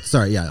 Middle Earth.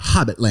 Sorry, yeah,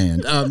 Hobbit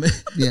land.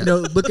 You know,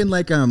 looking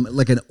like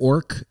an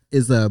orc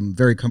is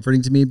very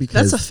comforting to me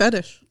because That's a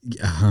fetish.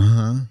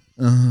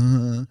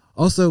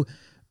 Also,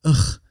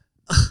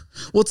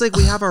 Well, it's like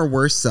we have our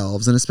worst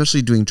selves, and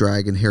especially doing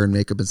drag and hair and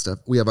makeup and stuff,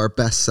 we have our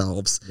best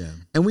selves. Yeah.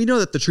 And we know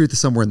that the truth is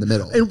somewhere in the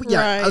middle. and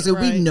I was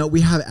like, Right. we know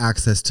we have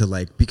access to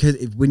like, because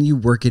when you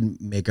work in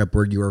makeup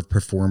or you're a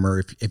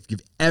performer, if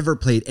you've ever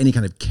played any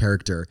kind of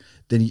character,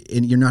 then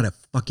you're not a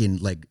fucking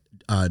like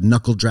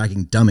knuckle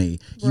dragging dummy.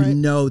 You Right.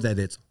 know that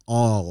it's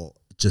all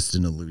just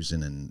an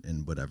illusion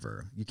and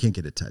whatever. You can't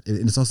get it touched.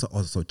 And it's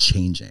also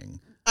changing.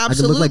 I could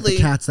look like the Absolutely.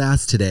 cat's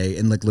ass today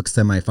and like look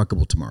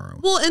semi-fuckable tomorrow.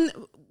 Well,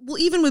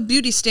 even with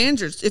beauty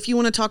standards, if you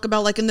want to talk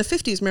about like in the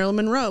 50s, Marilyn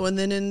Monroe, and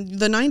then in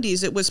the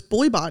 90s, it was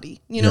boy body,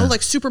 you know, Yeah.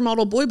 like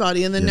supermodel boy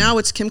body. And then now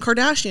it's Kim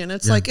Kardashian.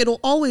 It's like, it'll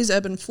always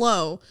ebb and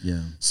flow.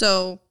 Yeah.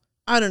 So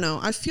I don't know.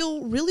 I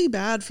feel really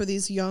bad for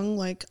these young,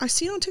 like I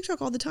see it on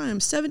TikTok all the time,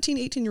 17,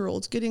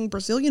 18-year-olds getting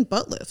Brazilian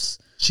butt lifts.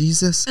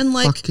 Jesus And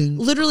like fucking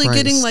literally Christ.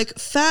 getting like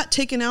fat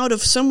taken out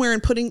of somewhere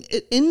and putting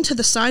it into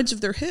the sides of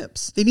their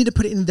hips. They need to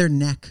put it in their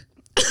neck.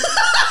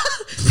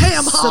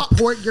 Ham hock.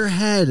 Support your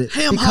head.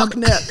 Ham hock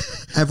neck.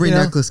 Every You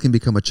know? necklace can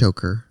become a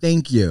choker.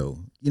 Thank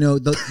you. You know,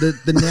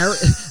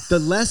 the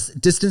less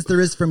distance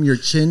there is from your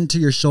chin to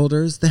your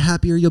shoulders, the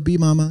happier you'll be,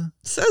 mama.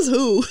 Says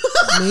who?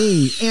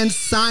 Me and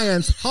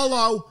science.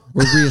 Hello.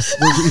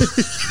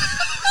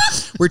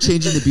 We're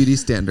changing the beauty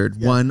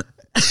standard. One,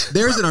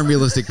 there's an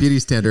unrealistic beauty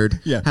standard.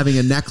 Yeah. Having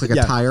a neck like a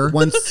tire.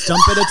 One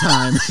stump at a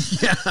time.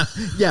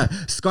 Yeah.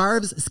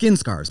 Scarves, skin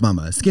scarves,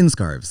 mama. Skin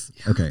scarves.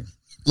 Okay.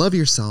 Love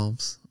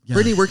yourselves. Yeah.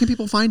 Brittany, where can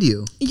people find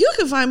you? You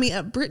can find me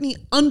at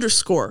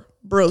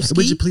Brittany_Broski.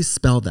 Would you please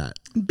spell that?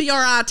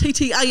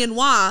 BRITTANY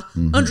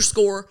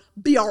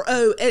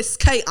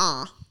 _BROSKI.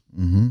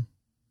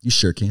 You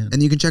sure can.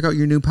 And you can check out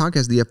your new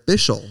podcast, The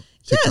Official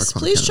TikTok Yes,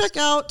 please podcast. check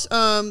out.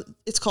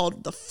 It's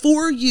called the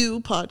For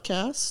You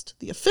podcast,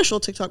 the official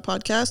TikTok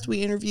podcast.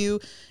 We interview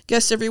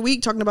guests every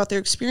week talking about their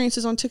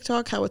experiences on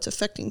TikTok, how it's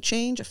affecting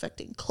change,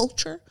 affecting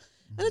culture,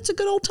 and it's a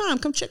good old time.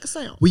 Come check us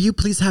out. Will you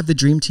please have the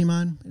Dream Team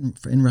on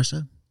in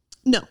Russia?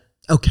 No.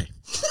 Okay.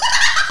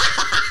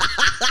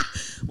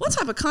 What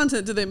type of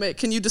content do they make?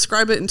 Can you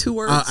describe it in 2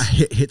 words? A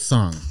hit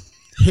song.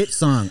 Hit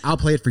song. I'll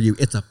play it for you.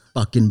 It's a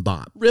fucking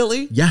bop.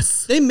 Really?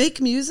 Yes. They make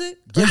music?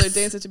 Or Yes.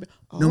 they dance it to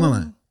oh. No,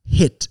 mama.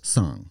 Hit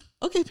song.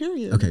 Okay,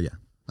 period. Okay, yeah.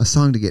 A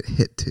song to get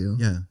hit to.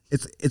 Yeah.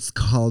 It's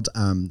called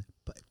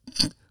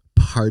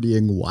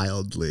Partying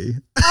Wildly.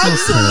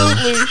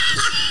 Absolutely.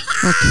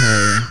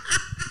 Okay.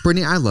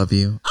 Brittany, I love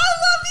you. I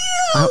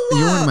love you.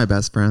 You're one of my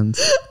best friends.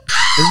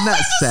 Isn't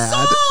that sad?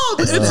 Song.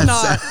 It's that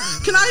not.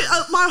 Can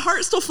I? My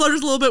heart still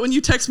flutters a little bit when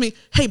you text me,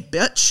 "Hey,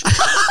 bitch."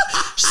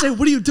 She say,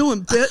 "What are you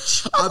doing,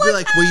 bitch?" I'll be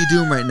like, what are you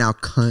doing right now,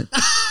 cunt?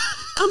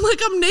 I'm like,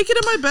 I'm naked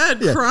in my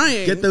bed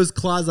crying. Get those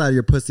claws out of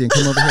your pussy and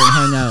come over here and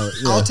hang out.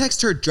 Yeah. I'll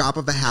text her drop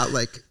of a hat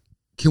like,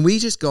 can we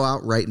just go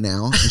out right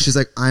now? And she's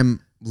like, I'm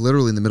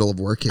literally in the middle of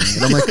working.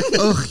 And I'm like,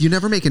 ugh, you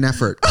never make an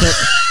effort. But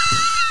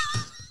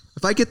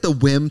if I get the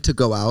whim to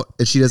go out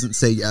and she doesn't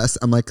say yes,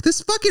 I'm like,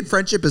 this fucking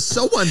friendship is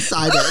so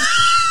one-sided.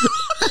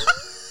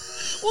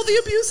 Will the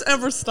abuse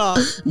ever stop?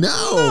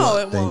 No.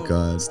 It Thank won't.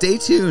 God. Stay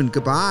tuned.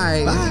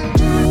 Goodbye.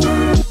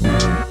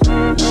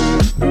 Bye.